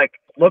 like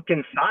look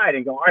inside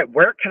and go, all right,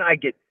 where can I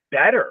get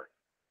better?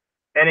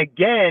 And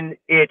again,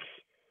 it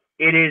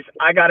is,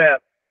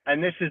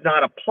 and this is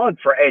not a plug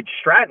for Ed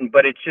Stratton,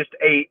 but it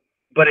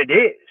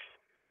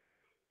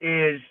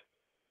is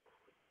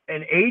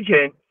an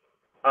agent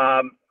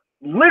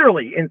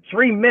literally in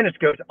 3 minutes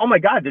goes, oh my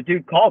God, the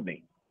dude called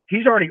me.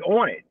 He's already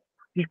on it.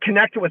 He's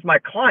connected with my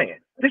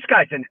client. This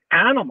guy's an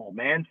animal,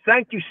 man.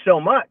 Thank you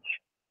so much.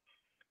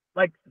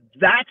 Like,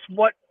 that's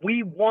what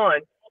we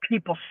want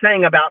people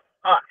saying about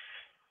us.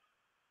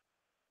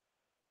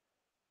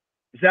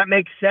 Does that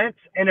make sense?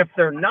 And if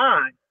they're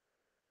not,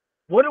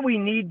 what do we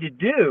need to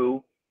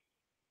do?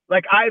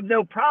 Like, I have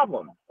no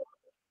problem.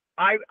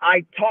 I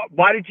talk,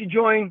 why did you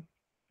join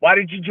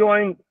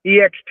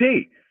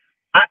EXP?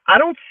 I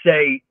don't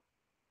say,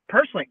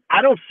 personally,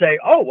 I don't say,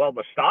 oh, well,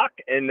 the stock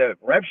and the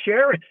rev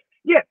share.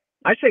 Yeah,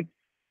 I say,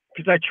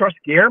 because I trust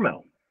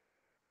Guillermo.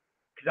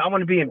 Because I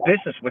want to be in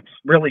business with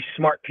really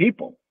smart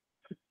people.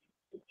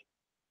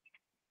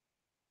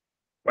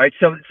 Right.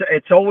 So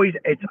it's always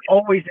an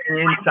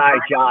inside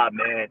job,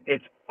 man.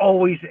 It's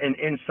always an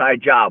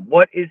inside job.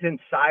 What is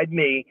inside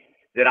me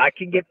that I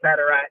can get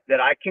better at, that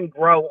I can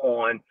grow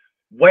on,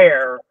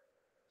 where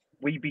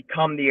we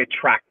become the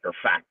attractor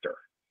factor.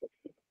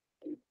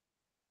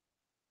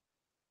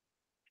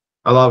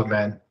 I love it,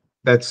 man.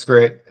 That's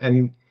great.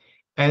 And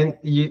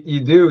you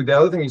do, the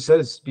other thing you said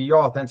is be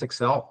your authentic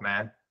self,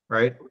 man.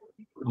 Right.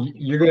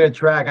 you're going to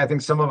attract, I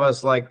think some of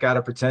us like got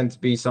to pretend to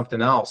be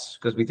something else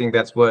because we think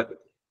that's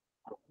what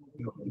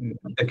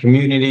the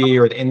community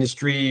or the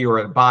industry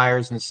or the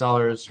buyers and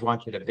sellers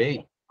want you to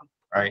be,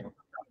 right?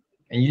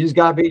 And you just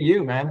got to be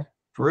you, man,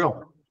 for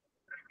real.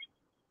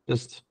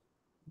 Just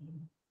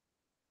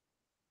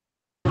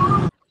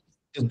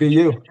be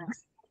you.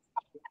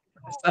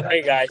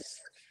 Hey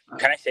guys,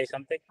 can I say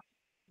something?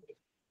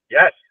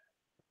 Yes.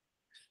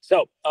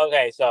 So,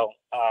 okay,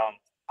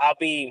 I'll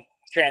be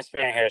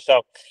transparent here.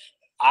 So,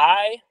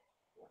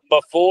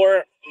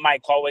 before my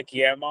call with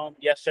Guillermo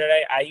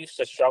yesterday, I used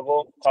to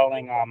struggle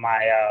calling on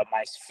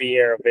my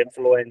sphere of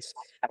influence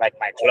and like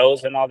my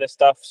clothes and all this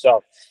stuff.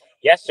 So,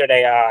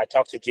 yesterday I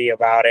talked to G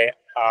about it,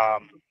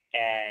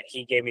 and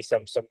he gave me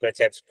some good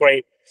tips.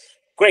 Great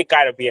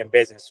guy to be in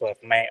business with,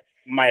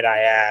 might I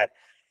add.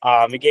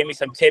 He gave me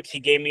some tips. He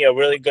gave me a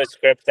really good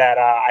script that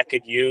I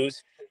could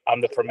use,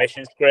 the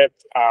permission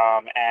script.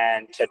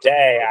 And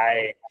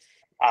today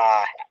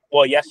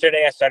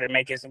yesterday I started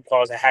making some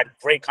calls. I had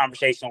great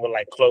conversation with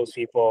like closed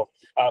people,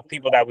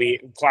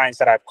 clients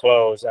that I've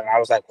closed, and I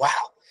was like, wow,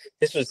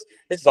 this is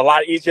a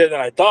lot easier than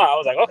I thought. I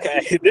was like,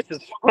 okay, this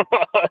is fun.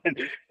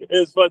 It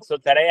was fun. So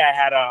today I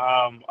had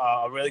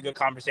a really good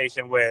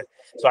conversation with.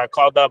 So I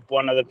called up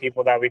one of the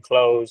people that we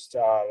closed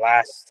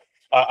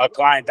a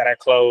client that I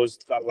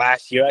closed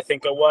last year, I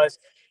think it was.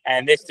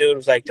 And this dude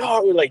was like,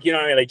 "Oh, like, you know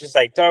what I mean? Like, just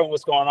like, Darwin,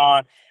 what's going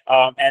on?"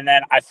 And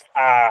then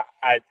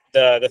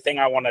the thing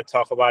I want to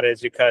talk about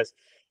is because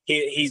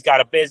he's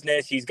got a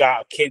business, he's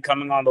got a kid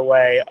coming on the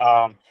way.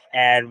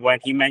 And when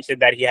he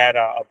mentioned that he had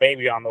a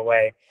baby on the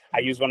way, I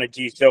used one of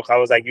G's jokes. I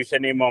was like, you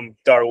should name him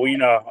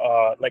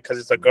Darwina, like, because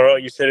it's a girl.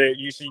 You should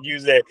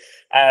use it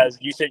as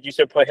you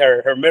should put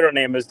her middle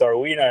name as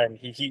Darwina. And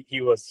he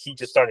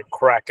just started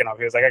cracking up.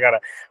 He was like, I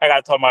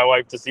gotta tell my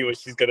wife to see what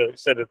she's gonna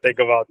think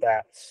about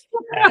that.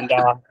 And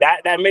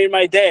that made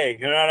my day.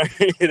 You know what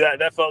I mean?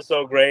 that felt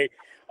so great.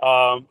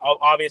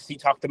 Obviously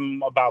talked to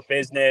him about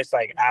business,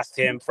 like asked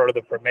him for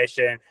the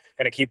permission,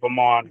 gonna keep him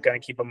on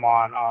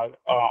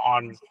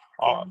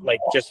like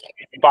just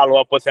follow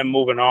up with him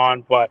moving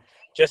on. But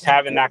just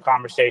having that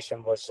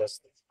conversation was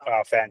just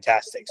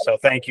fantastic. So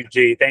thank you,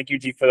 G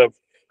for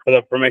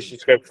the permission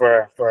script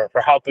for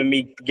helping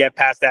me get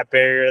past that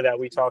barrier that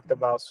we talked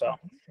about. So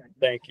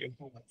thank you.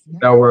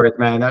 No worries,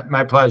 man.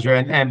 My pleasure.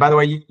 And by the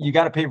way, you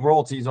got to pay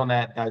royalties on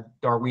that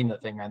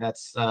Darwina thing, man.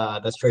 That's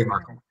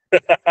trademark.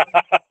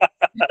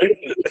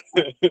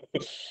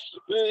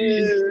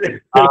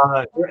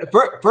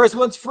 First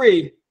one's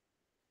free,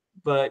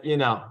 but you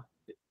know,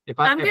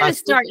 I'm gonna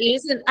start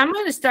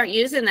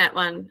using that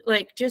one.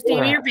 Like, just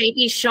name your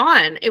baby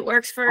Sean. It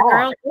works for a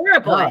girl or a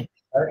boy.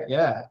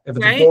 Yeah. If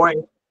it's a boy,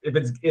 if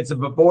it's a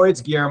boy,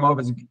 it's Guillermo.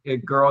 If it's a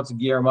girl, it's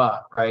Guillermo,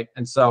 right?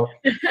 And so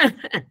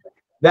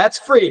that's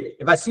free.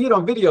 If I see it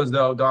on videos,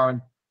 though,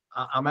 Darwin,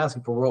 I'm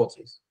asking for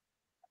royalties.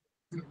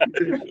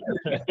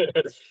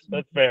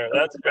 That's fair.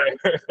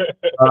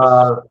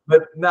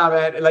 But no,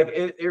 man, like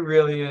it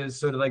really is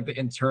sort of like the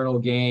internal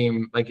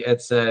game. Like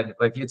Ed said,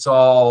 like it's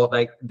all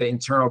like the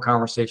internal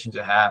conversations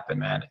that happen,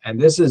 man.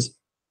 And this is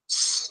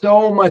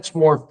so much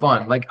more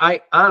fun. Like I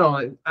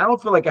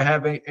don't feel like I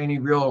have any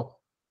real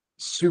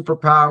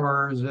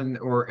superpowers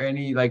or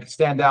any like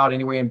stand out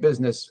anyway in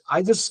business.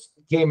 I just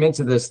came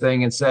into this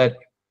thing and said,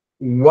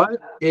 what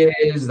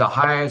is the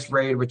highest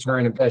rate of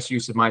return and best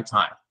use of my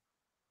time?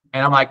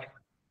 And I'm like,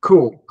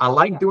 cool. I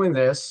like doing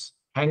this,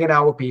 hanging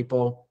out with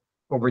people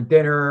over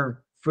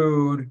dinner,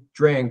 food,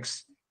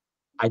 drinks.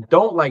 I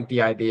don't like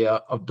the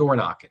idea of door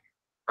knocking,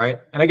 right?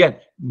 And again,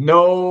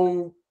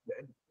 no,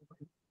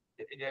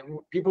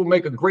 people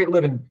make a great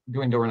living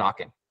doing door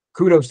knocking.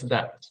 Kudos to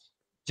them.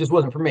 Just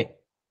wasn't for me,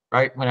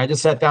 right? When I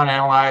just sat down and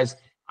analyzed,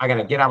 I got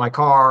to get out of my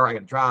car, I got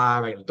to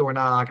drive, I got to door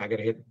knock, I got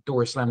to hit the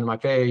door slammed in my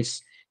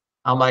face.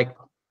 I'm like,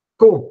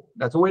 cool,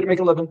 that's a way to make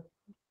a living,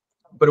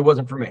 but it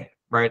wasn't for me,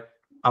 right?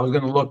 I was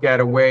going to look at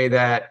a way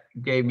that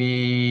gave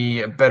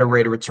me a better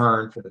rate of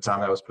return for the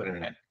time I was putting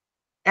in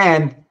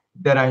and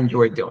that I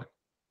enjoyed doing.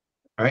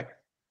 All right.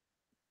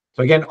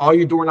 So again, all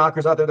you door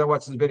knockers out there that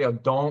watch this video,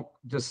 don't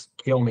just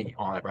kill me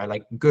on it, right?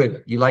 Like,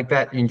 good. You like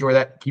that? You enjoy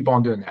that? Keep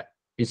on doing that.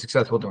 Be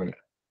successful doing that.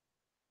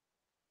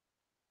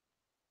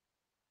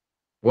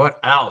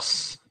 What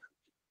else?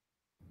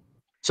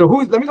 So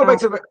let me go back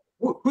to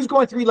who's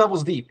going 3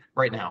 levels deep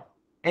right now?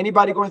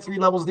 Anybody going 3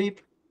 levels deep?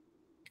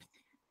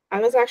 I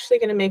was actually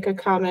going to make a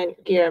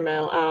comment,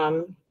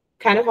 Guillermo,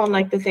 kind of on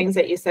like the things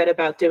that you said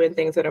about doing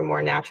things that are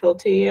more natural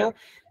to you.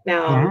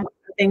 Now,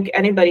 I think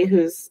anybody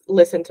who's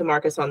listened to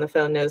Marcus on the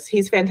phone knows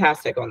he's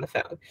fantastic on the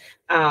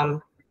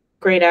phone.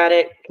 Great at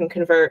it, can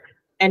convert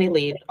any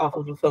lead off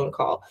of a phone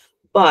call.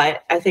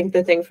 But I think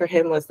the thing for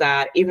him was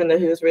that even though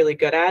he was really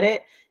good at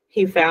it,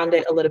 he found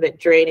it a little bit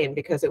draining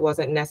because it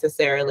wasn't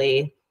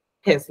necessarily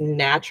his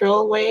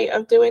natural way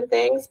of doing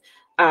things.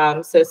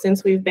 So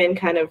since we've been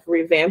kind of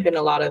revamping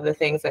a lot of the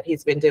things that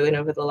he's been doing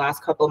over the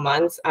last couple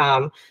months,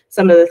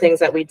 some of the things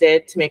that we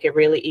did to make it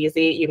really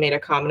easy, you made a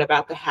comment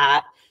about the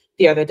hat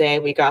the other day.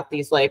 We got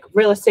these like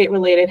real estate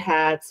related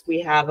hats. We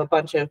have a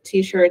bunch of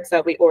t-shirts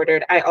that we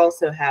ordered. I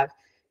also have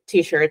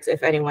t-shirts,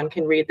 if anyone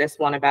can read this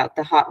one about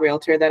the hot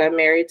realtor that I'm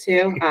married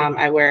to.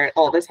 I wear it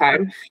all the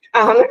time.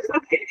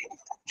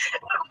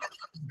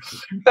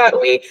 But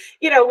we,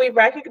 we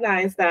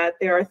recognize that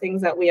there are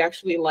things that we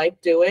actually like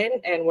doing,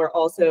 and we're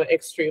also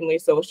extremely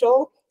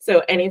social.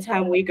 So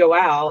anytime we go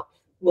out,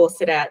 we'll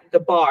sit at the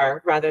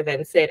bar rather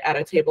than sit at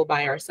a table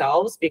by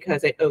ourselves,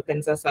 because it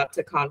opens us up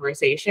to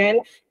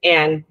conversation.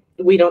 And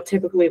we don't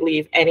typically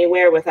leave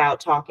anywhere without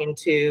talking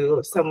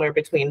to somewhere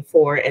between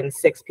 4 and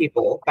 6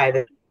 people by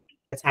the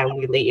time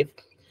we leave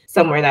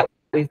somewhere that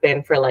we've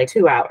been for like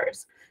 2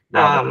 hours.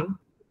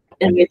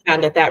 And we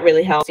found that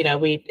really helps.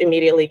 We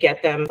immediately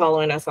get them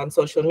following us on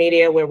social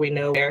media, where we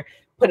know we're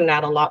putting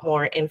out a lot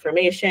more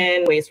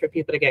information, ways for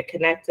people to get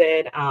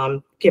connected,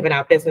 giving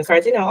out business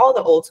cards, all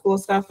the old school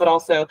stuff, but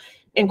also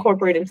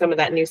incorporating some of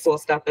that new school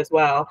stuff as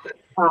well.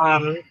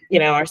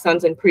 Our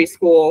son's in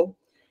preschool.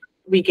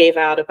 We gave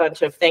out a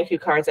bunch of thank you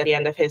cards at the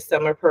end of his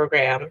summer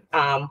program,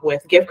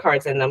 with gift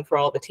cards in them for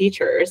all the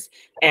teachers.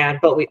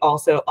 But we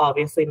also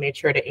obviously made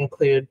sure to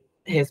include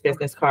his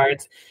business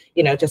cards,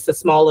 just a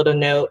small little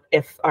note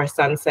if our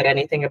son said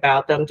anything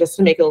about them, just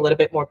to make it a little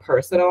bit more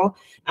personal.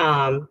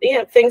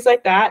 Things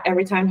like that.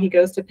 Every time he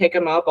goes to pick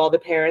them up, all the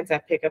parents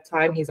at pickup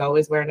time, he's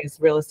always wearing his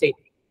real estate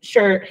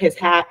shirt, his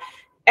hat.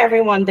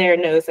 Everyone there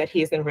knows that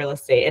he's in real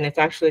estate, and it's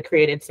actually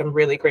created some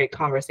really great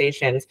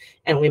conversations.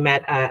 And we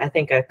met, I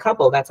think, a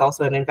couple that's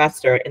also an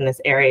investor in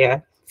this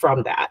area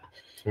from that.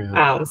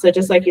 Yeah. So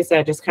just like you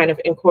said, just kind of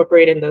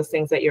incorporating those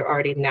things that you're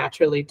already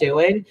naturally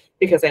doing,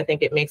 because I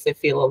think it makes it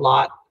feel a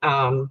lot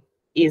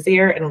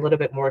easier and a little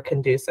bit more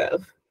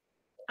conducive.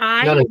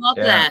 I love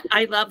that.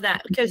 I love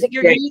that, because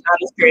you're not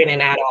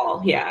straining at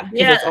all. Yeah.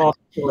 Yeah. It's all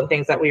the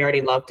things that we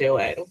already love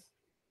doing.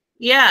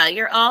 Yeah.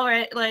 You're all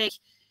right. Like,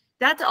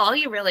 that's all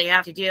you really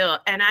have to do.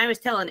 And I was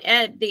telling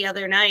Ed the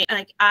other night,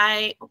 like,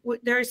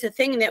 there's a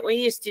thing that we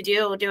used to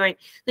do during,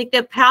 like,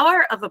 the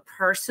power of a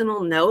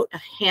personal note,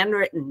 a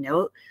handwritten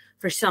note,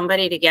 for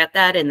somebody to get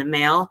that in the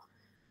mail,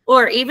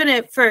 or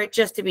even for it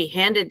just to be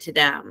handed to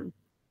them.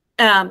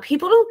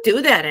 People don't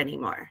do that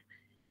anymore.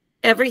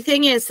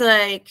 Everything is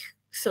like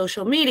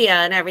social media,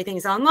 and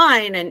everything's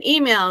online and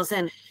emails.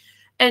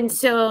 And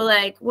so,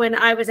 like, when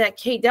I was at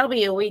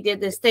KW, we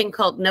did this thing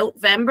called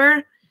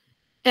November,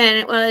 and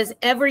it was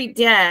every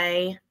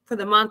day for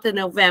the month of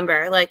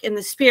November, like in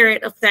the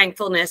spirit of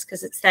thankfulness,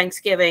 because it's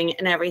Thanksgiving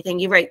and everything,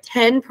 you write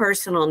 10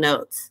 personal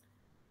notes.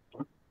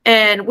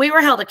 And we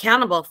were held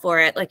accountable for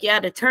it. Like, you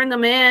had to turn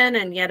them in,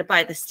 and you had to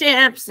buy the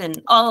stamps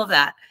and all of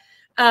that.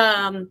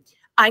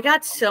 I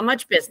got so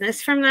much business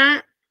from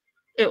that.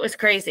 It was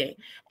crazy.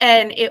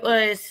 And it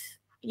was,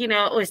 it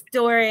was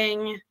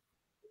during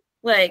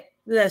like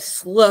the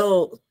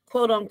slow,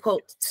 quote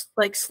unquote,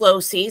 like slow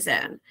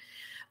season.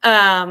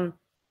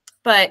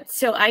 But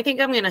so I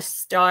think I'm going to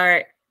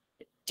start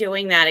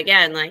doing that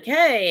again. Like,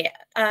 hey,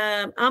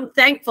 I'm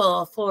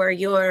thankful for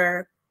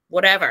your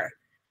whatever.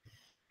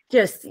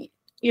 Just,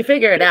 you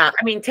figure it out.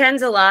 I mean,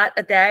 10's a lot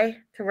a day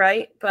to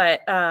write,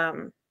 but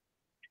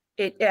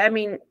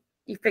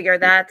you figure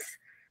that's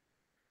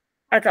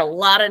a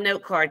lot of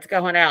note cards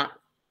going out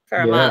for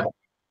a month.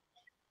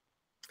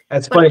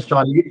 That's funny,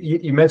 Sean.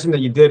 You mentioned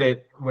that you did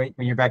it when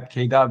you're back at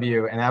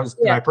KW, and that was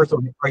my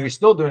personal. Are you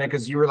still doing it?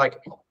 Because you were like,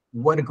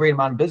 what a great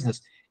amount of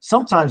business.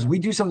 Sometimes we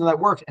do something that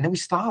works, and then we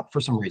stop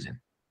for some reason.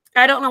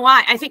 I don't know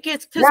why. I think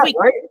it's because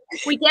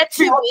we get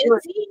too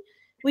busy.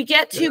 We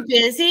get too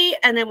busy,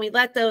 and then we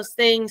let those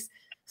things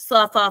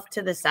slough off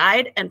to the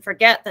side and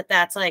forget that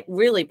that's like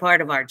really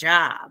part of our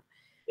job,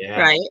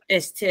 right?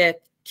 Is to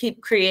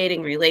keep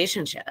creating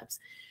relationships.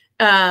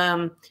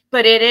 But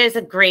it is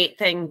a great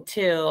thing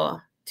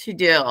to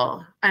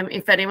do.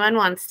 If anyone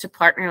wants to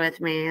partner with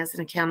me as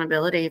an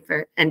accountability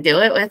and do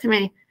it with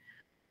me,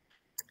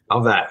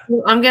 love that.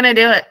 I'm gonna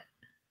do it.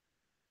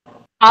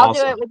 I'll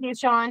do it with you,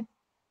 Sean.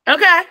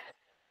 Okay.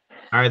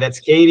 All right, that's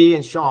Katie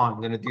and Sean.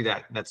 I'm gonna do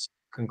that. That's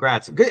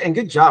congrats.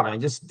 Good job, man.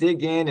 Just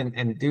dig in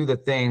and do the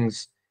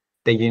things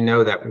that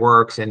that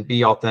works, and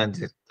be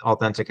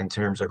authentic in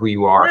terms of who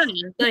you are.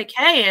 Like,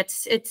 hey,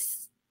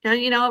 it's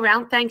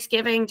around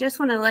Thanksgiving, just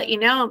want to let you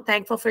know I'm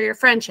thankful for your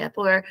friendship,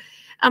 or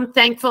I'm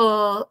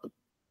thankful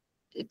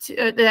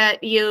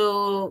that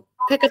you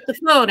pick up the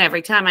phone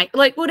every time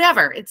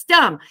whatever. It's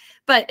dumb,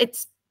 but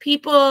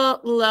people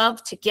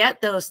love to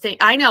get those things.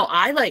 I know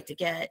I like to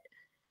get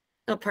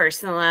a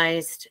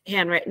personalized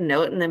handwritten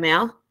note in the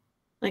mail.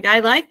 Like, I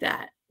like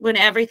that when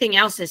everything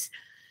else is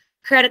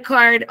credit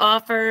card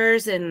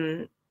offers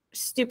and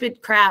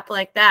stupid crap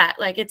like that.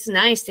 Like, it's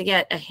nice to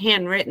get a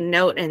handwritten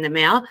note in the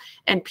mail,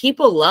 and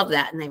people love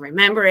that, and they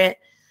remember it.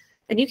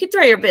 And you could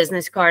throw your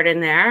business card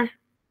in there,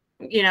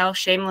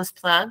 shameless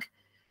plug.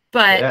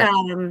 But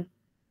I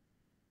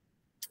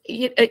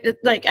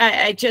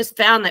just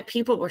found that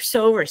people were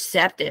so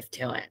receptive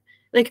to it.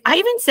 Like, I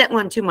even sent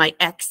one to my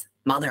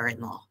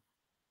ex-mother-in-law,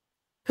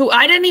 who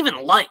I didn't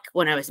even like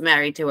when I was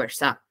married to her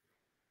son.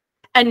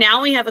 And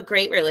now we have a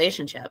great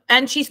relationship,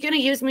 and she's going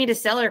to use me to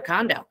sell her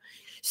condo.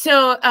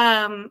 So,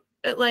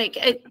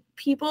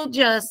 people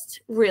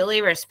just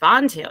really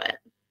respond to it.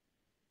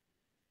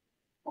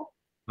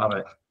 Love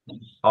it.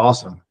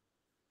 Awesome.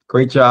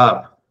 Great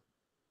job.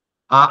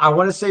 I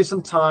want to save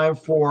some time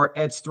for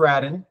Ed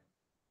Stratton.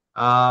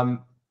 Ed,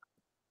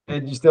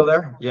 you still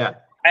there? Yeah.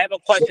 I have a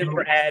question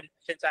for Ed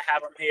since I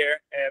have him here.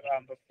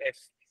 If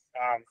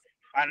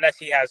unless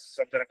he has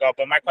something to go,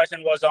 but my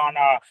question was on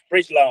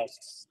bridge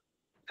loans.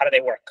 How do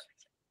they work?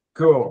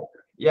 Cool.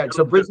 Yeah.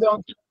 So bridge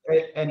loans.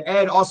 And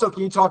Ed, also,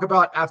 can you talk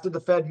about after the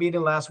Fed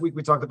meeting last week?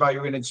 We talked about you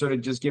were going to sort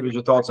of just give us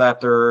your thoughts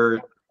after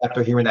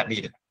hearing that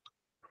meeting.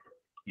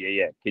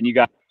 Yeah. Can you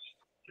guys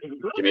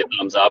give me a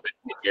thumbs up?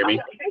 Can you hear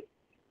me?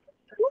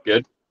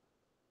 Good.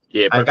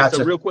 Yeah. I gotcha.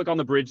 So real quick on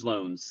the bridge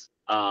loans.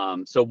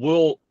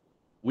 So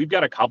we've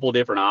got a couple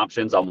different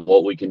options on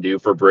what we can do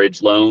for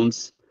bridge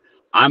loans.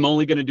 I'm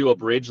only going to do a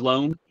bridge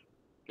loan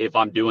if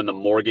I'm doing the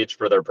mortgage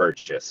for their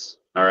purchase.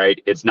 All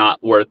right. It's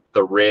not worth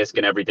the risk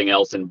and everything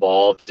else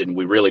involved. And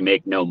we really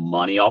make no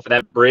money off of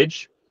that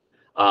bridge.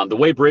 The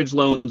way bridge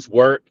loans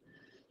work,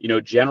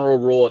 general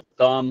rule of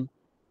thumb,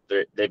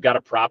 they've got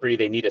a property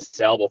they need to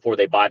sell before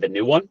they buy the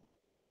new one.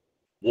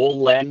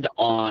 We'll lend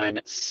on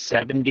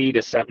 70 to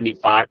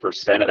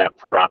 75% of that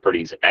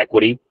property's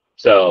equity.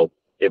 So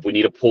if we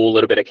need to pull a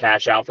little bit of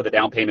cash out for the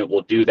down payment,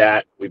 we'll do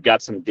that. We've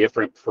got some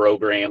different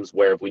programs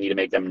where if we need to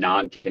make them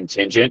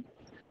non-contingent,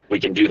 we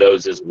can do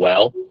those as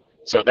well.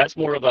 So that's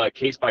more of a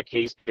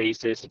case-by-case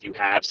basis. If you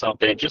have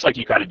something, just like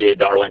you kind of did,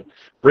 Darwin,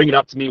 bring it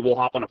up to me. We'll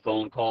hop on a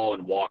phone call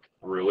and walk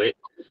through it.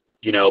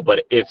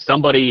 But if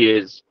somebody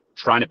is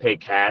trying to pay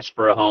cash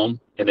for a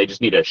home and they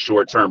just need a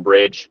short-term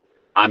bridge,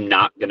 I'm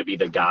not going to be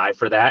the guy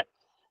for that.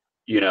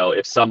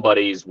 If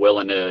somebody's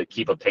willing to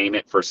keep a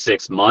payment for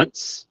 6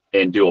 months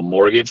and do a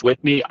mortgage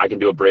with me, I can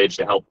do a bridge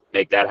to help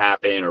make that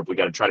happen. Or if we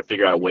got to try to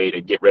figure out a way to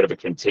get rid of a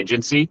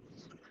contingency,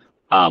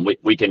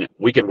 we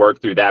can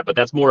work through that. But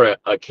that's more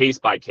a case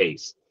by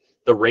case.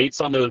 The rates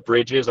on those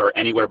bridges are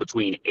anywhere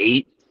between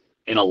 8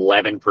 and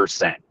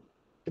 11%,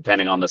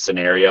 depending on the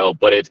scenario.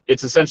 But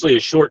it's essentially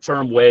a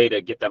short-term way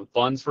to get them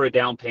funds for a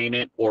down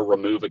payment or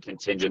remove a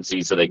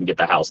contingency so they can get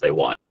the house they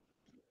want.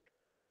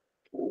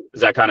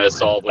 Does that kind of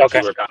solve what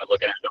you were kind of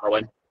looking at,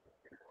 Darwin?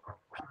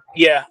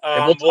 Yeah.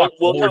 And we'll talk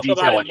more talk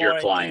detail about on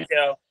your client.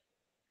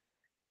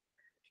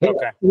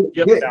 Okay.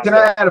 Can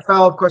I add a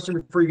follow-up question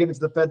before you get into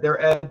the Fed there,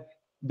 Ed?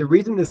 The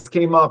reason this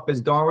came up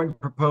is Darwin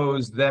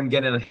proposed them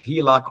getting a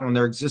HELOC on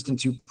their existing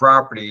 2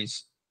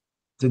 properties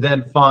to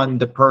then fund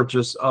the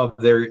purchase of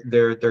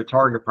their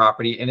target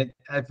property. And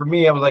for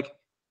me, I was like,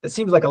 it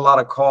seems like a lot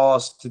of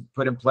cost to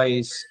put in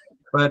place,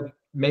 but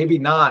maybe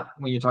not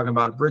when you're talking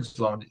about a bridge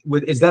loan.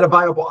 Is that a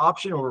viable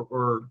option,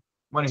 or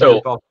want to hear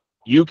your thoughts?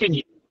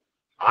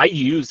 I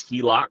use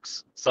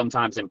HELOCs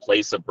sometimes in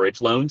place of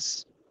bridge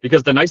loans,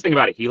 because the nice thing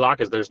about a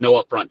HELOC is there's no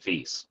upfront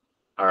fees.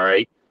 All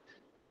right.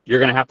 You're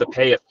going to have to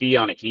pay a fee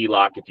on a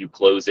HELOC if you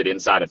close it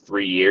inside of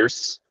 3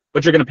 years,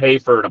 but you're going to pay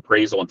for an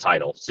appraisal and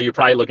title. So you're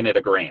probably looking at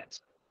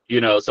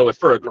 $1,000, so if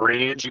for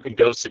 $1,000, you can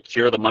go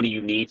secure the money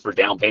you need for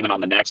down payment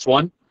on the next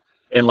one.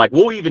 And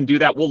we'll even do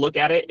that. We'll look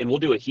at it and we'll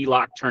do a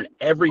HELOC, turn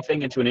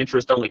everything into an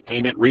interest-only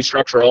payment,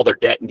 restructure all their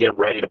debt and get them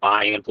ready to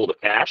buy and pull the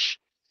cash.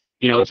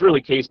 It's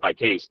really case by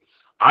case.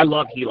 I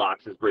love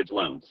HELOCs as bridge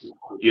loans.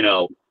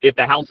 If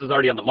the house is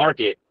already on the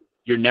market,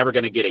 you're never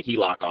going to get a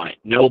HELOC on it.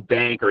 No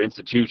bank or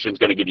institution is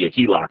going to give you a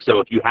HELOC.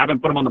 So if you haven't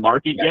put them on the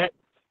market yet,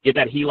 get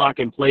that HELOC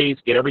in place,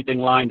 get everything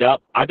lined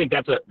up. I think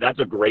that's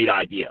a great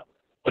idea.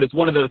 But it's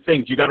one of those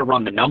things, you got to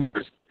run the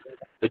numbers.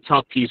 The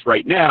tough piece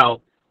right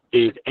now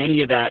is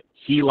any of that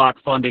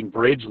HELOC funding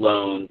bridge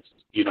loans,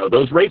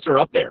 those rates are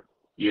up there.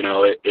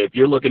 If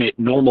you're looking at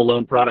normal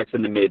loan products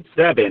in the mid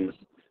 7s,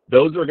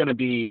 those are going to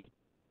be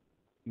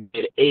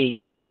mid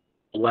 8,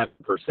 11%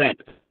 on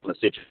the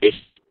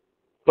situation.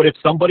 But if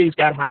somebody's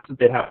got houses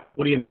that have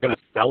equity and going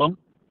to sell them,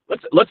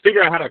 let's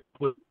figure out how to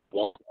put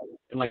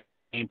and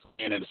game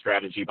plan and a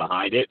strategy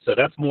behind it. So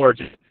that's more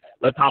just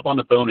let's hop on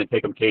the phone and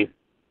take them case.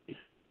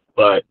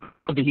 But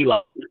the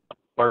HELOC,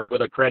 work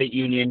with a credit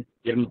union,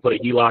 get them to put a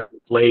HELOC in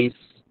place.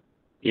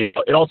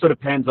 It also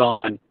depends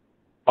on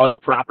are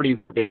the properties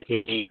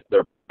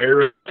their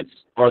parents,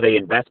 are they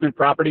investment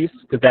properties?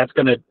 Because that's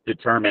going to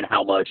determine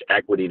how much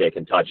equity they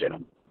can touch in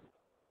them.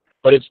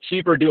 But it's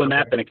cheaper doing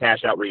that than a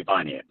cash out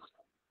refinance.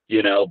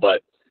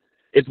 But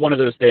it's one of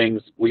those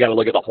things we got to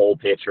look at the whole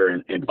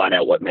picture and find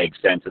out what makes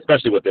sense,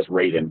 especially with this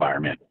rate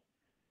environment.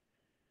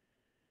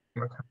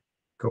 Okay,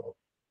 cool.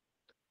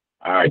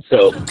 All right,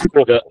 so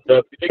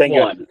the big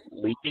one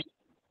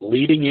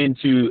leading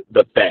into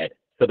the Fed.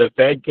 So the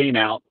Fed came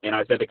out, and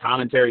I said the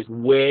commentary is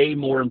way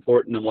more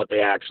important than what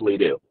they actually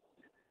do.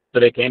 So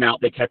they came out,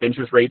 they kept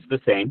interest rates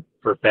the same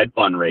for Fed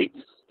fund rates,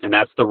 and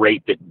that's the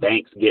rate that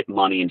banks get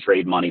money and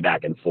trade money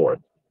back and forth.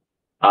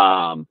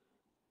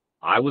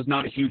 I was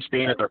not a huge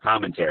fan of their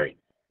commentary.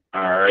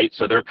 All right,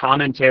 so their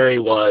commentary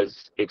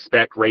was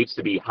expect rates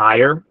to be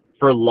higher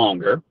for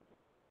longer.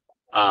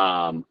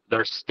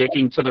 They're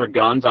sticking to their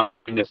guns on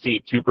to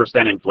see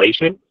 2%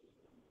 inflation.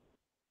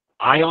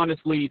 I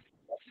honestly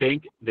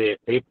think that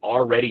they've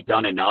already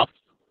done enough,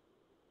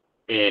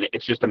 and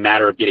it's just a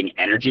matter of getting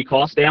energy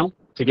costs down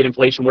to get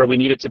inflation where we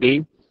need it to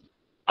be.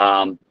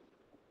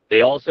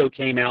 They also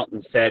came out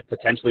and said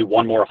potentially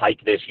one more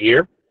hike this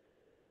year,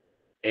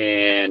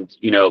 and,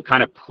 you know,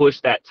 kind of push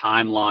that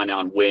timeline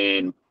on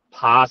when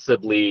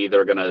possibly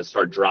they're going to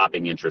start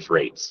dropping interest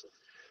rates.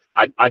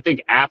 I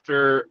think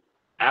after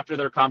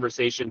their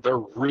conversation, they're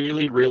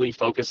really, really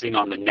focusing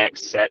on the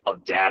next set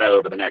of data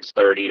over the next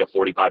 30 to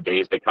 45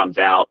 days that comes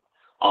out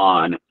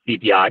on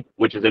CPI,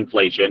 which is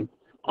inflation,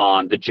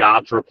 on the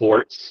jobs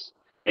reports,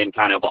 and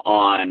kind of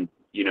on,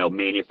 you know,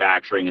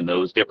 manufacturing and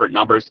those different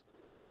numbers.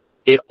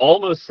 It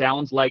almost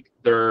sounds like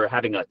they're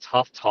having a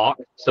tough talk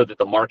so that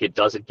the market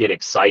doesn't get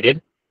excited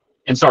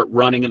and start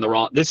running in the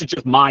wrong. This is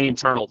just my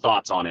internal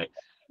thoughts on it.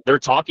 They're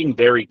talking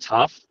very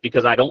tough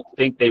because I don't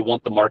think they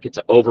want the market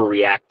to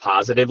overreact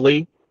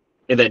positively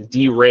and then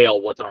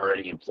derail what's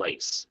already in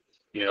place.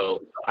 You know,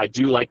 I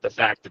do like the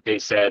fact that they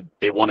said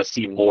they want to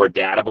see more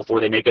data before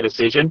they make a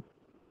decision.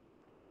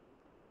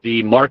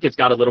 The market's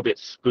got a little bit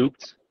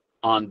spooked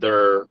on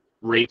their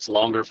rates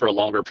longer for a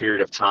longer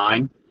period of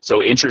time.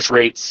 So interest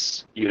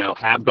rates, you know,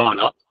 have gone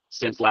up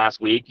since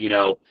last week. You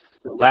know,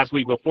 last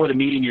week before the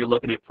meeting, you're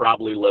looking at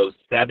probably low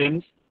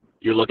sevens.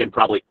 You're looking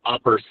probably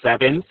upper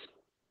sevens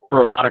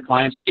for a lot of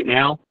clients right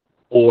now.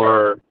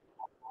 Or,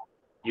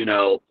 you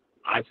know,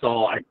 I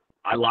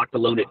locked a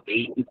loan at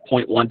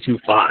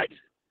 8.125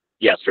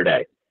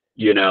 yesterday.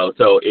 You know,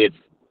 so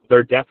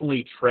they're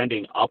definitely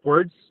trending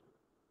upwards.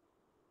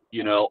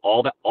 You know,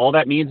 all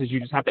that means is you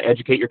just have to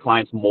educate your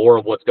clients more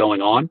of what's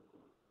going on.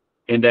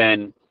 And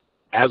then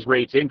as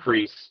rates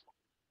increase,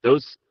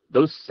 those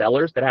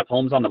sellers that have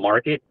homes on the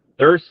market,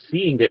 they're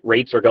seeing that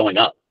rates are going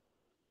up.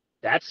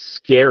 That's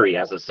scary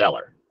as a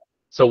seller.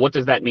 So what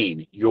does that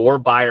mean? Your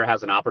buyer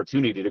has an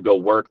opportunity to go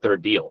work their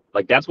deal.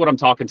 Like, that's what I'm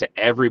talking to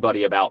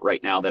everybody about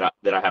right now that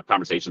I have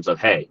conversations of.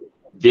 Hey,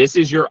 this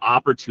is your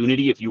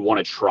opportunity if you want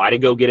to try to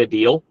go get a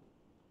deal.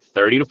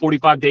 30 to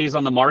 45 days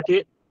on the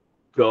market,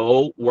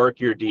 go work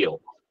your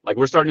deal. Like,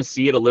 we're starting to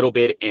see it a little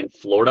bit in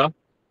Florida,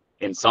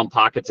 in some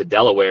pockets of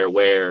Delaware,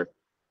 where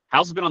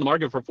house has been on the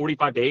market for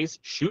 45 days.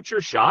 Shoot your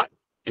shot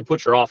and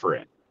put your offer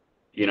in.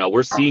 You know,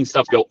 we're seeing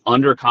stuff go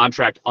under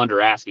contract, under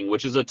asking,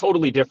 which is a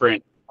totally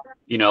different,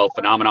 you know,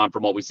 phenomenon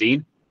from what we've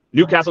seen.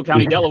 Newcastle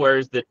County, Delaware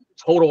is the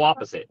total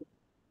opposite.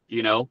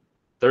 You know,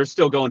 they're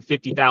still going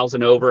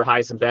 50,000 over,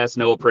 highest and best,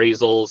 no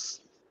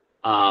appraisals.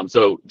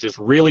 So just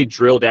really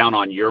drill down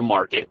on your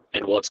market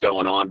and what's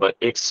going on. But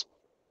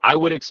I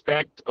would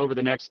expect over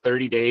the next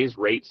 30 days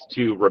rates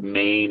to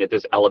remain at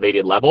this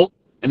elevated level.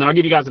 And then I'll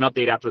give you guys an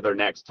update after their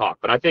next talk.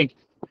 But I think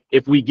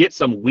if we get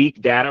some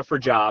weak data for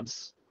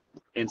jobs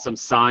and some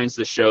signs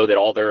to show that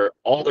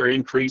all their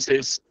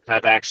increases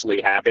have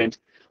actually happened,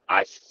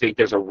 I think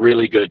there's a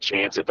really good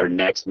chance at their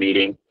next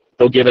meeting,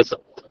 they'll give us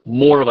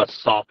more of a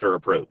softer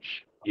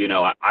approach. You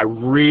know, I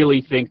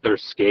really think they're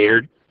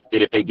scared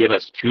that if they give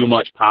us too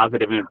much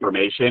positive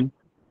information,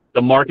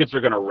 the markets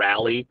are going to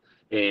rally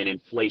and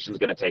inflation's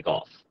going to take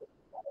off.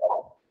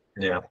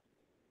 Yeah,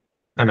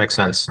 that makes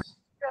sense.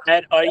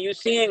 And are you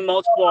seeing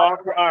multiple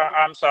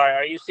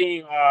are you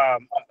seeing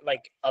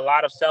like a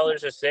lot of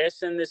sellers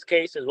assist in this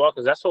case as well?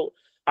 Because that's what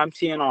I'm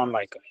seeing on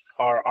like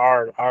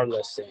our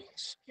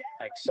listings.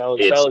 Like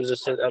sellers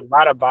assist, a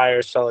lot of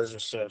buyers, sellers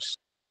assist,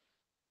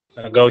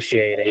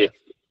 negotiating.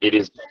 It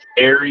is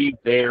very,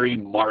 very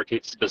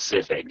market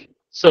specific.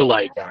 So,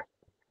 like,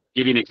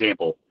 give you an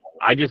example.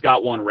 I just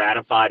got one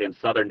ratified in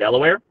Southern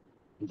Delaware.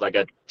 It's like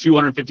a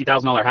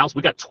 $250,000 house.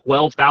 We got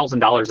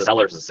 $12,000 of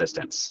seller's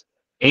assistance.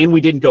 And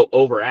we didn't go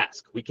over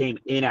ask. We came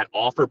in at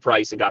offer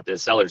price and got the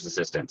seller's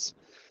assistance.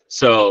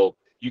 So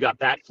you got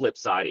that flip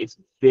side. It's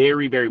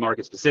very, very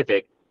market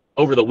specific.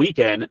 Over the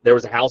weekend, there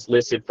was a house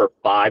listed for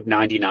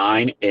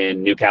 $599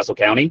 in Newcastle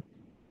County,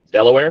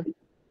 Delaware.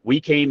 We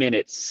came in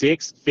at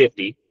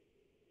 $650,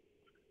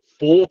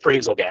 full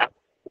appraisal gap,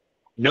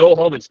 no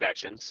home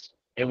inspections,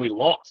 and we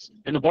lost.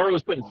 And the borrower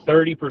was putting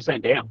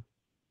 30% down.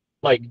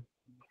 Like,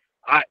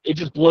 it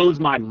just blows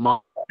my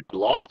mind.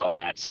 Lost on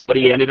that, but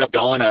he ended up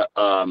going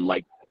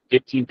like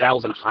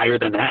 15,000 higher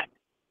than that.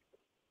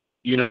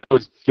 You know,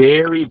 it's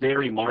very,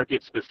 very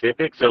market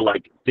specific. So,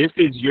 like, this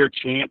is your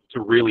chance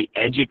to really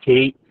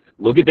educate,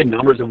 look at the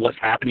numbers and what's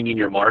happening in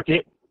your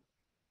market,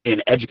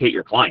 and educate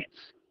your clients.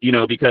 You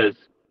know, because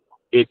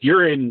if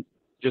you're in,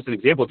 just an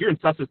example, if you're in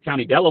Sussex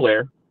County,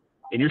 Delaware,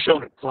 and you're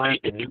showing a client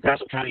in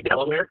Newcastle County,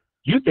 Delaware,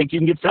 you think you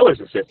can get seller's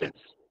assistance,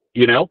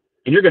 you know,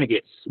 and you're going to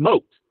get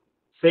smoked.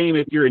 Same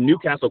if you're in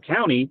Newcastle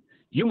County,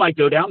 you might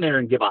go down there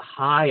and give a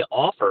high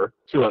offer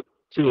to a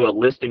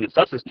listing in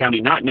Sussex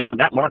County, not knowing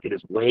that market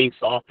is way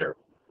softer.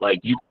 Like,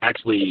 you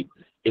actually,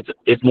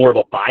 it's more of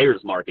a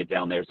buyer's market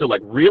down there. So,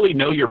 like, really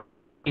know your,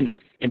 and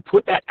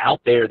put that out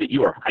there that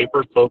you are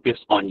hyper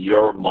focused on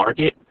your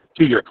market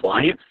to your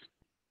clients,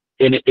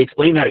 and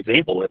explain that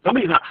example. If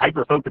somebody's not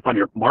hyper focused on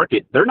your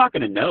market, they're not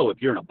going to know if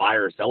you're in a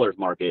buyer or seller's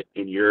market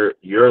in your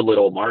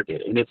little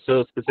market, and it's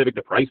so specific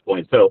to price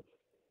point. So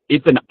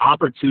it's an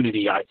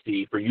opportunity I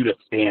see for you to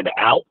stand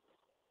out.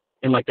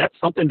 And, like, that's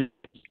something to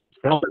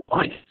tell your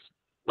clients.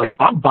 Like, if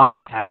I'm buying,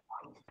 I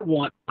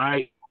want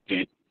my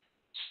agent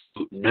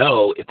to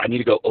know if I need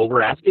to go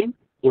over asking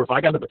or if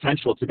I got the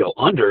potential to go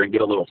under and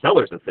get a little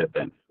seller's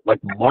assistance, like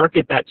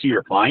market that to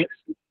your clients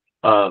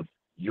of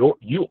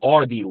you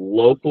are the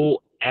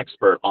local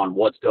expert on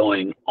what's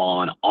going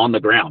on the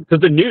ground.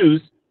 Because the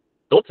news,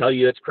 they'll tell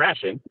you it's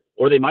crashing,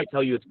 or they might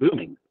tell you it's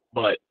booming.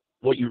 But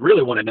what you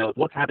really want to know is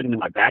what's happening in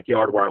my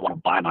backyard where I want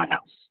to buy my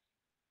house.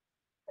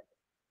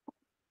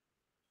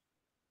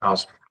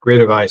 Awesome.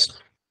 Great advice.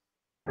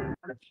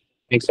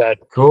 Thanks, Ed.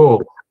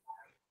 Cool.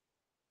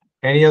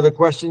 Any other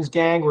questions,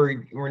 gang?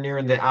 We're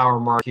nearing the hour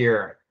mark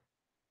here.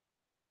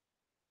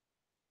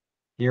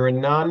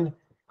 Hearing none.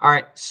 All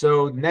right.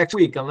 So next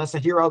week, unless I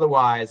hear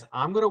otherwise,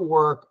 I'm going to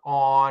work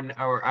on,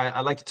 or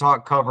I like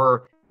to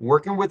cover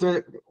working with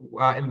the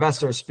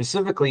investors,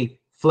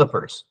 specifically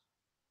flippers.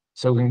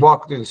 So we can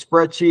walk through the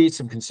spreadsheet,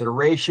 some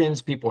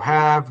considerations people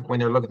have when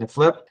they're looking to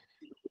flip.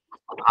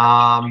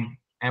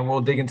 And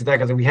we'll dig into that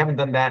because we haven't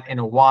done that in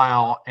a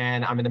while.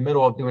 And I'm in the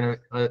middle of doing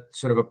a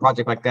sort of a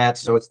project like that.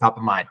 So it's top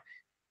of mind.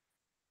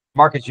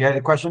 Marcus, you had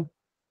a question?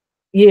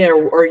 Yeah,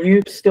 are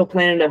you still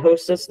planning to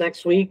host us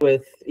next week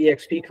with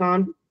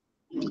EXPCon?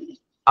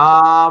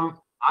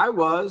 I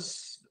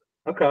was.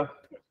 Okay.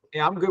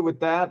 Yeah, I'm good with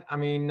that. I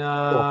mean,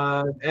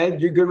 Cool.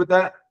 Ed, you good with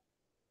that?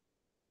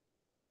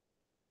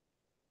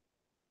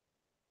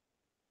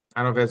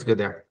 I don't know if that's good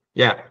there.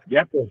 Yeah.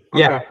 Yep.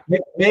 Yeah. Okay.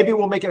 Maybe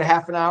we'll make it a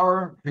half an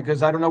hour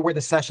because I don't know where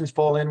the sessions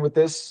fall in with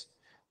this,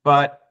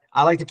 but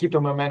I like to keep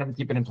the momentum,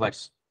 keep it in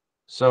place.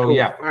 So Cool.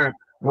 yeah, All right.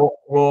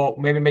 we'll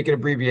maybe make it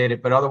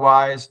abbreviated, but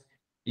otherwise,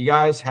 you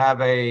guys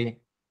have a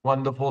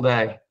wonderful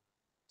day.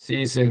 See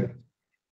you soon.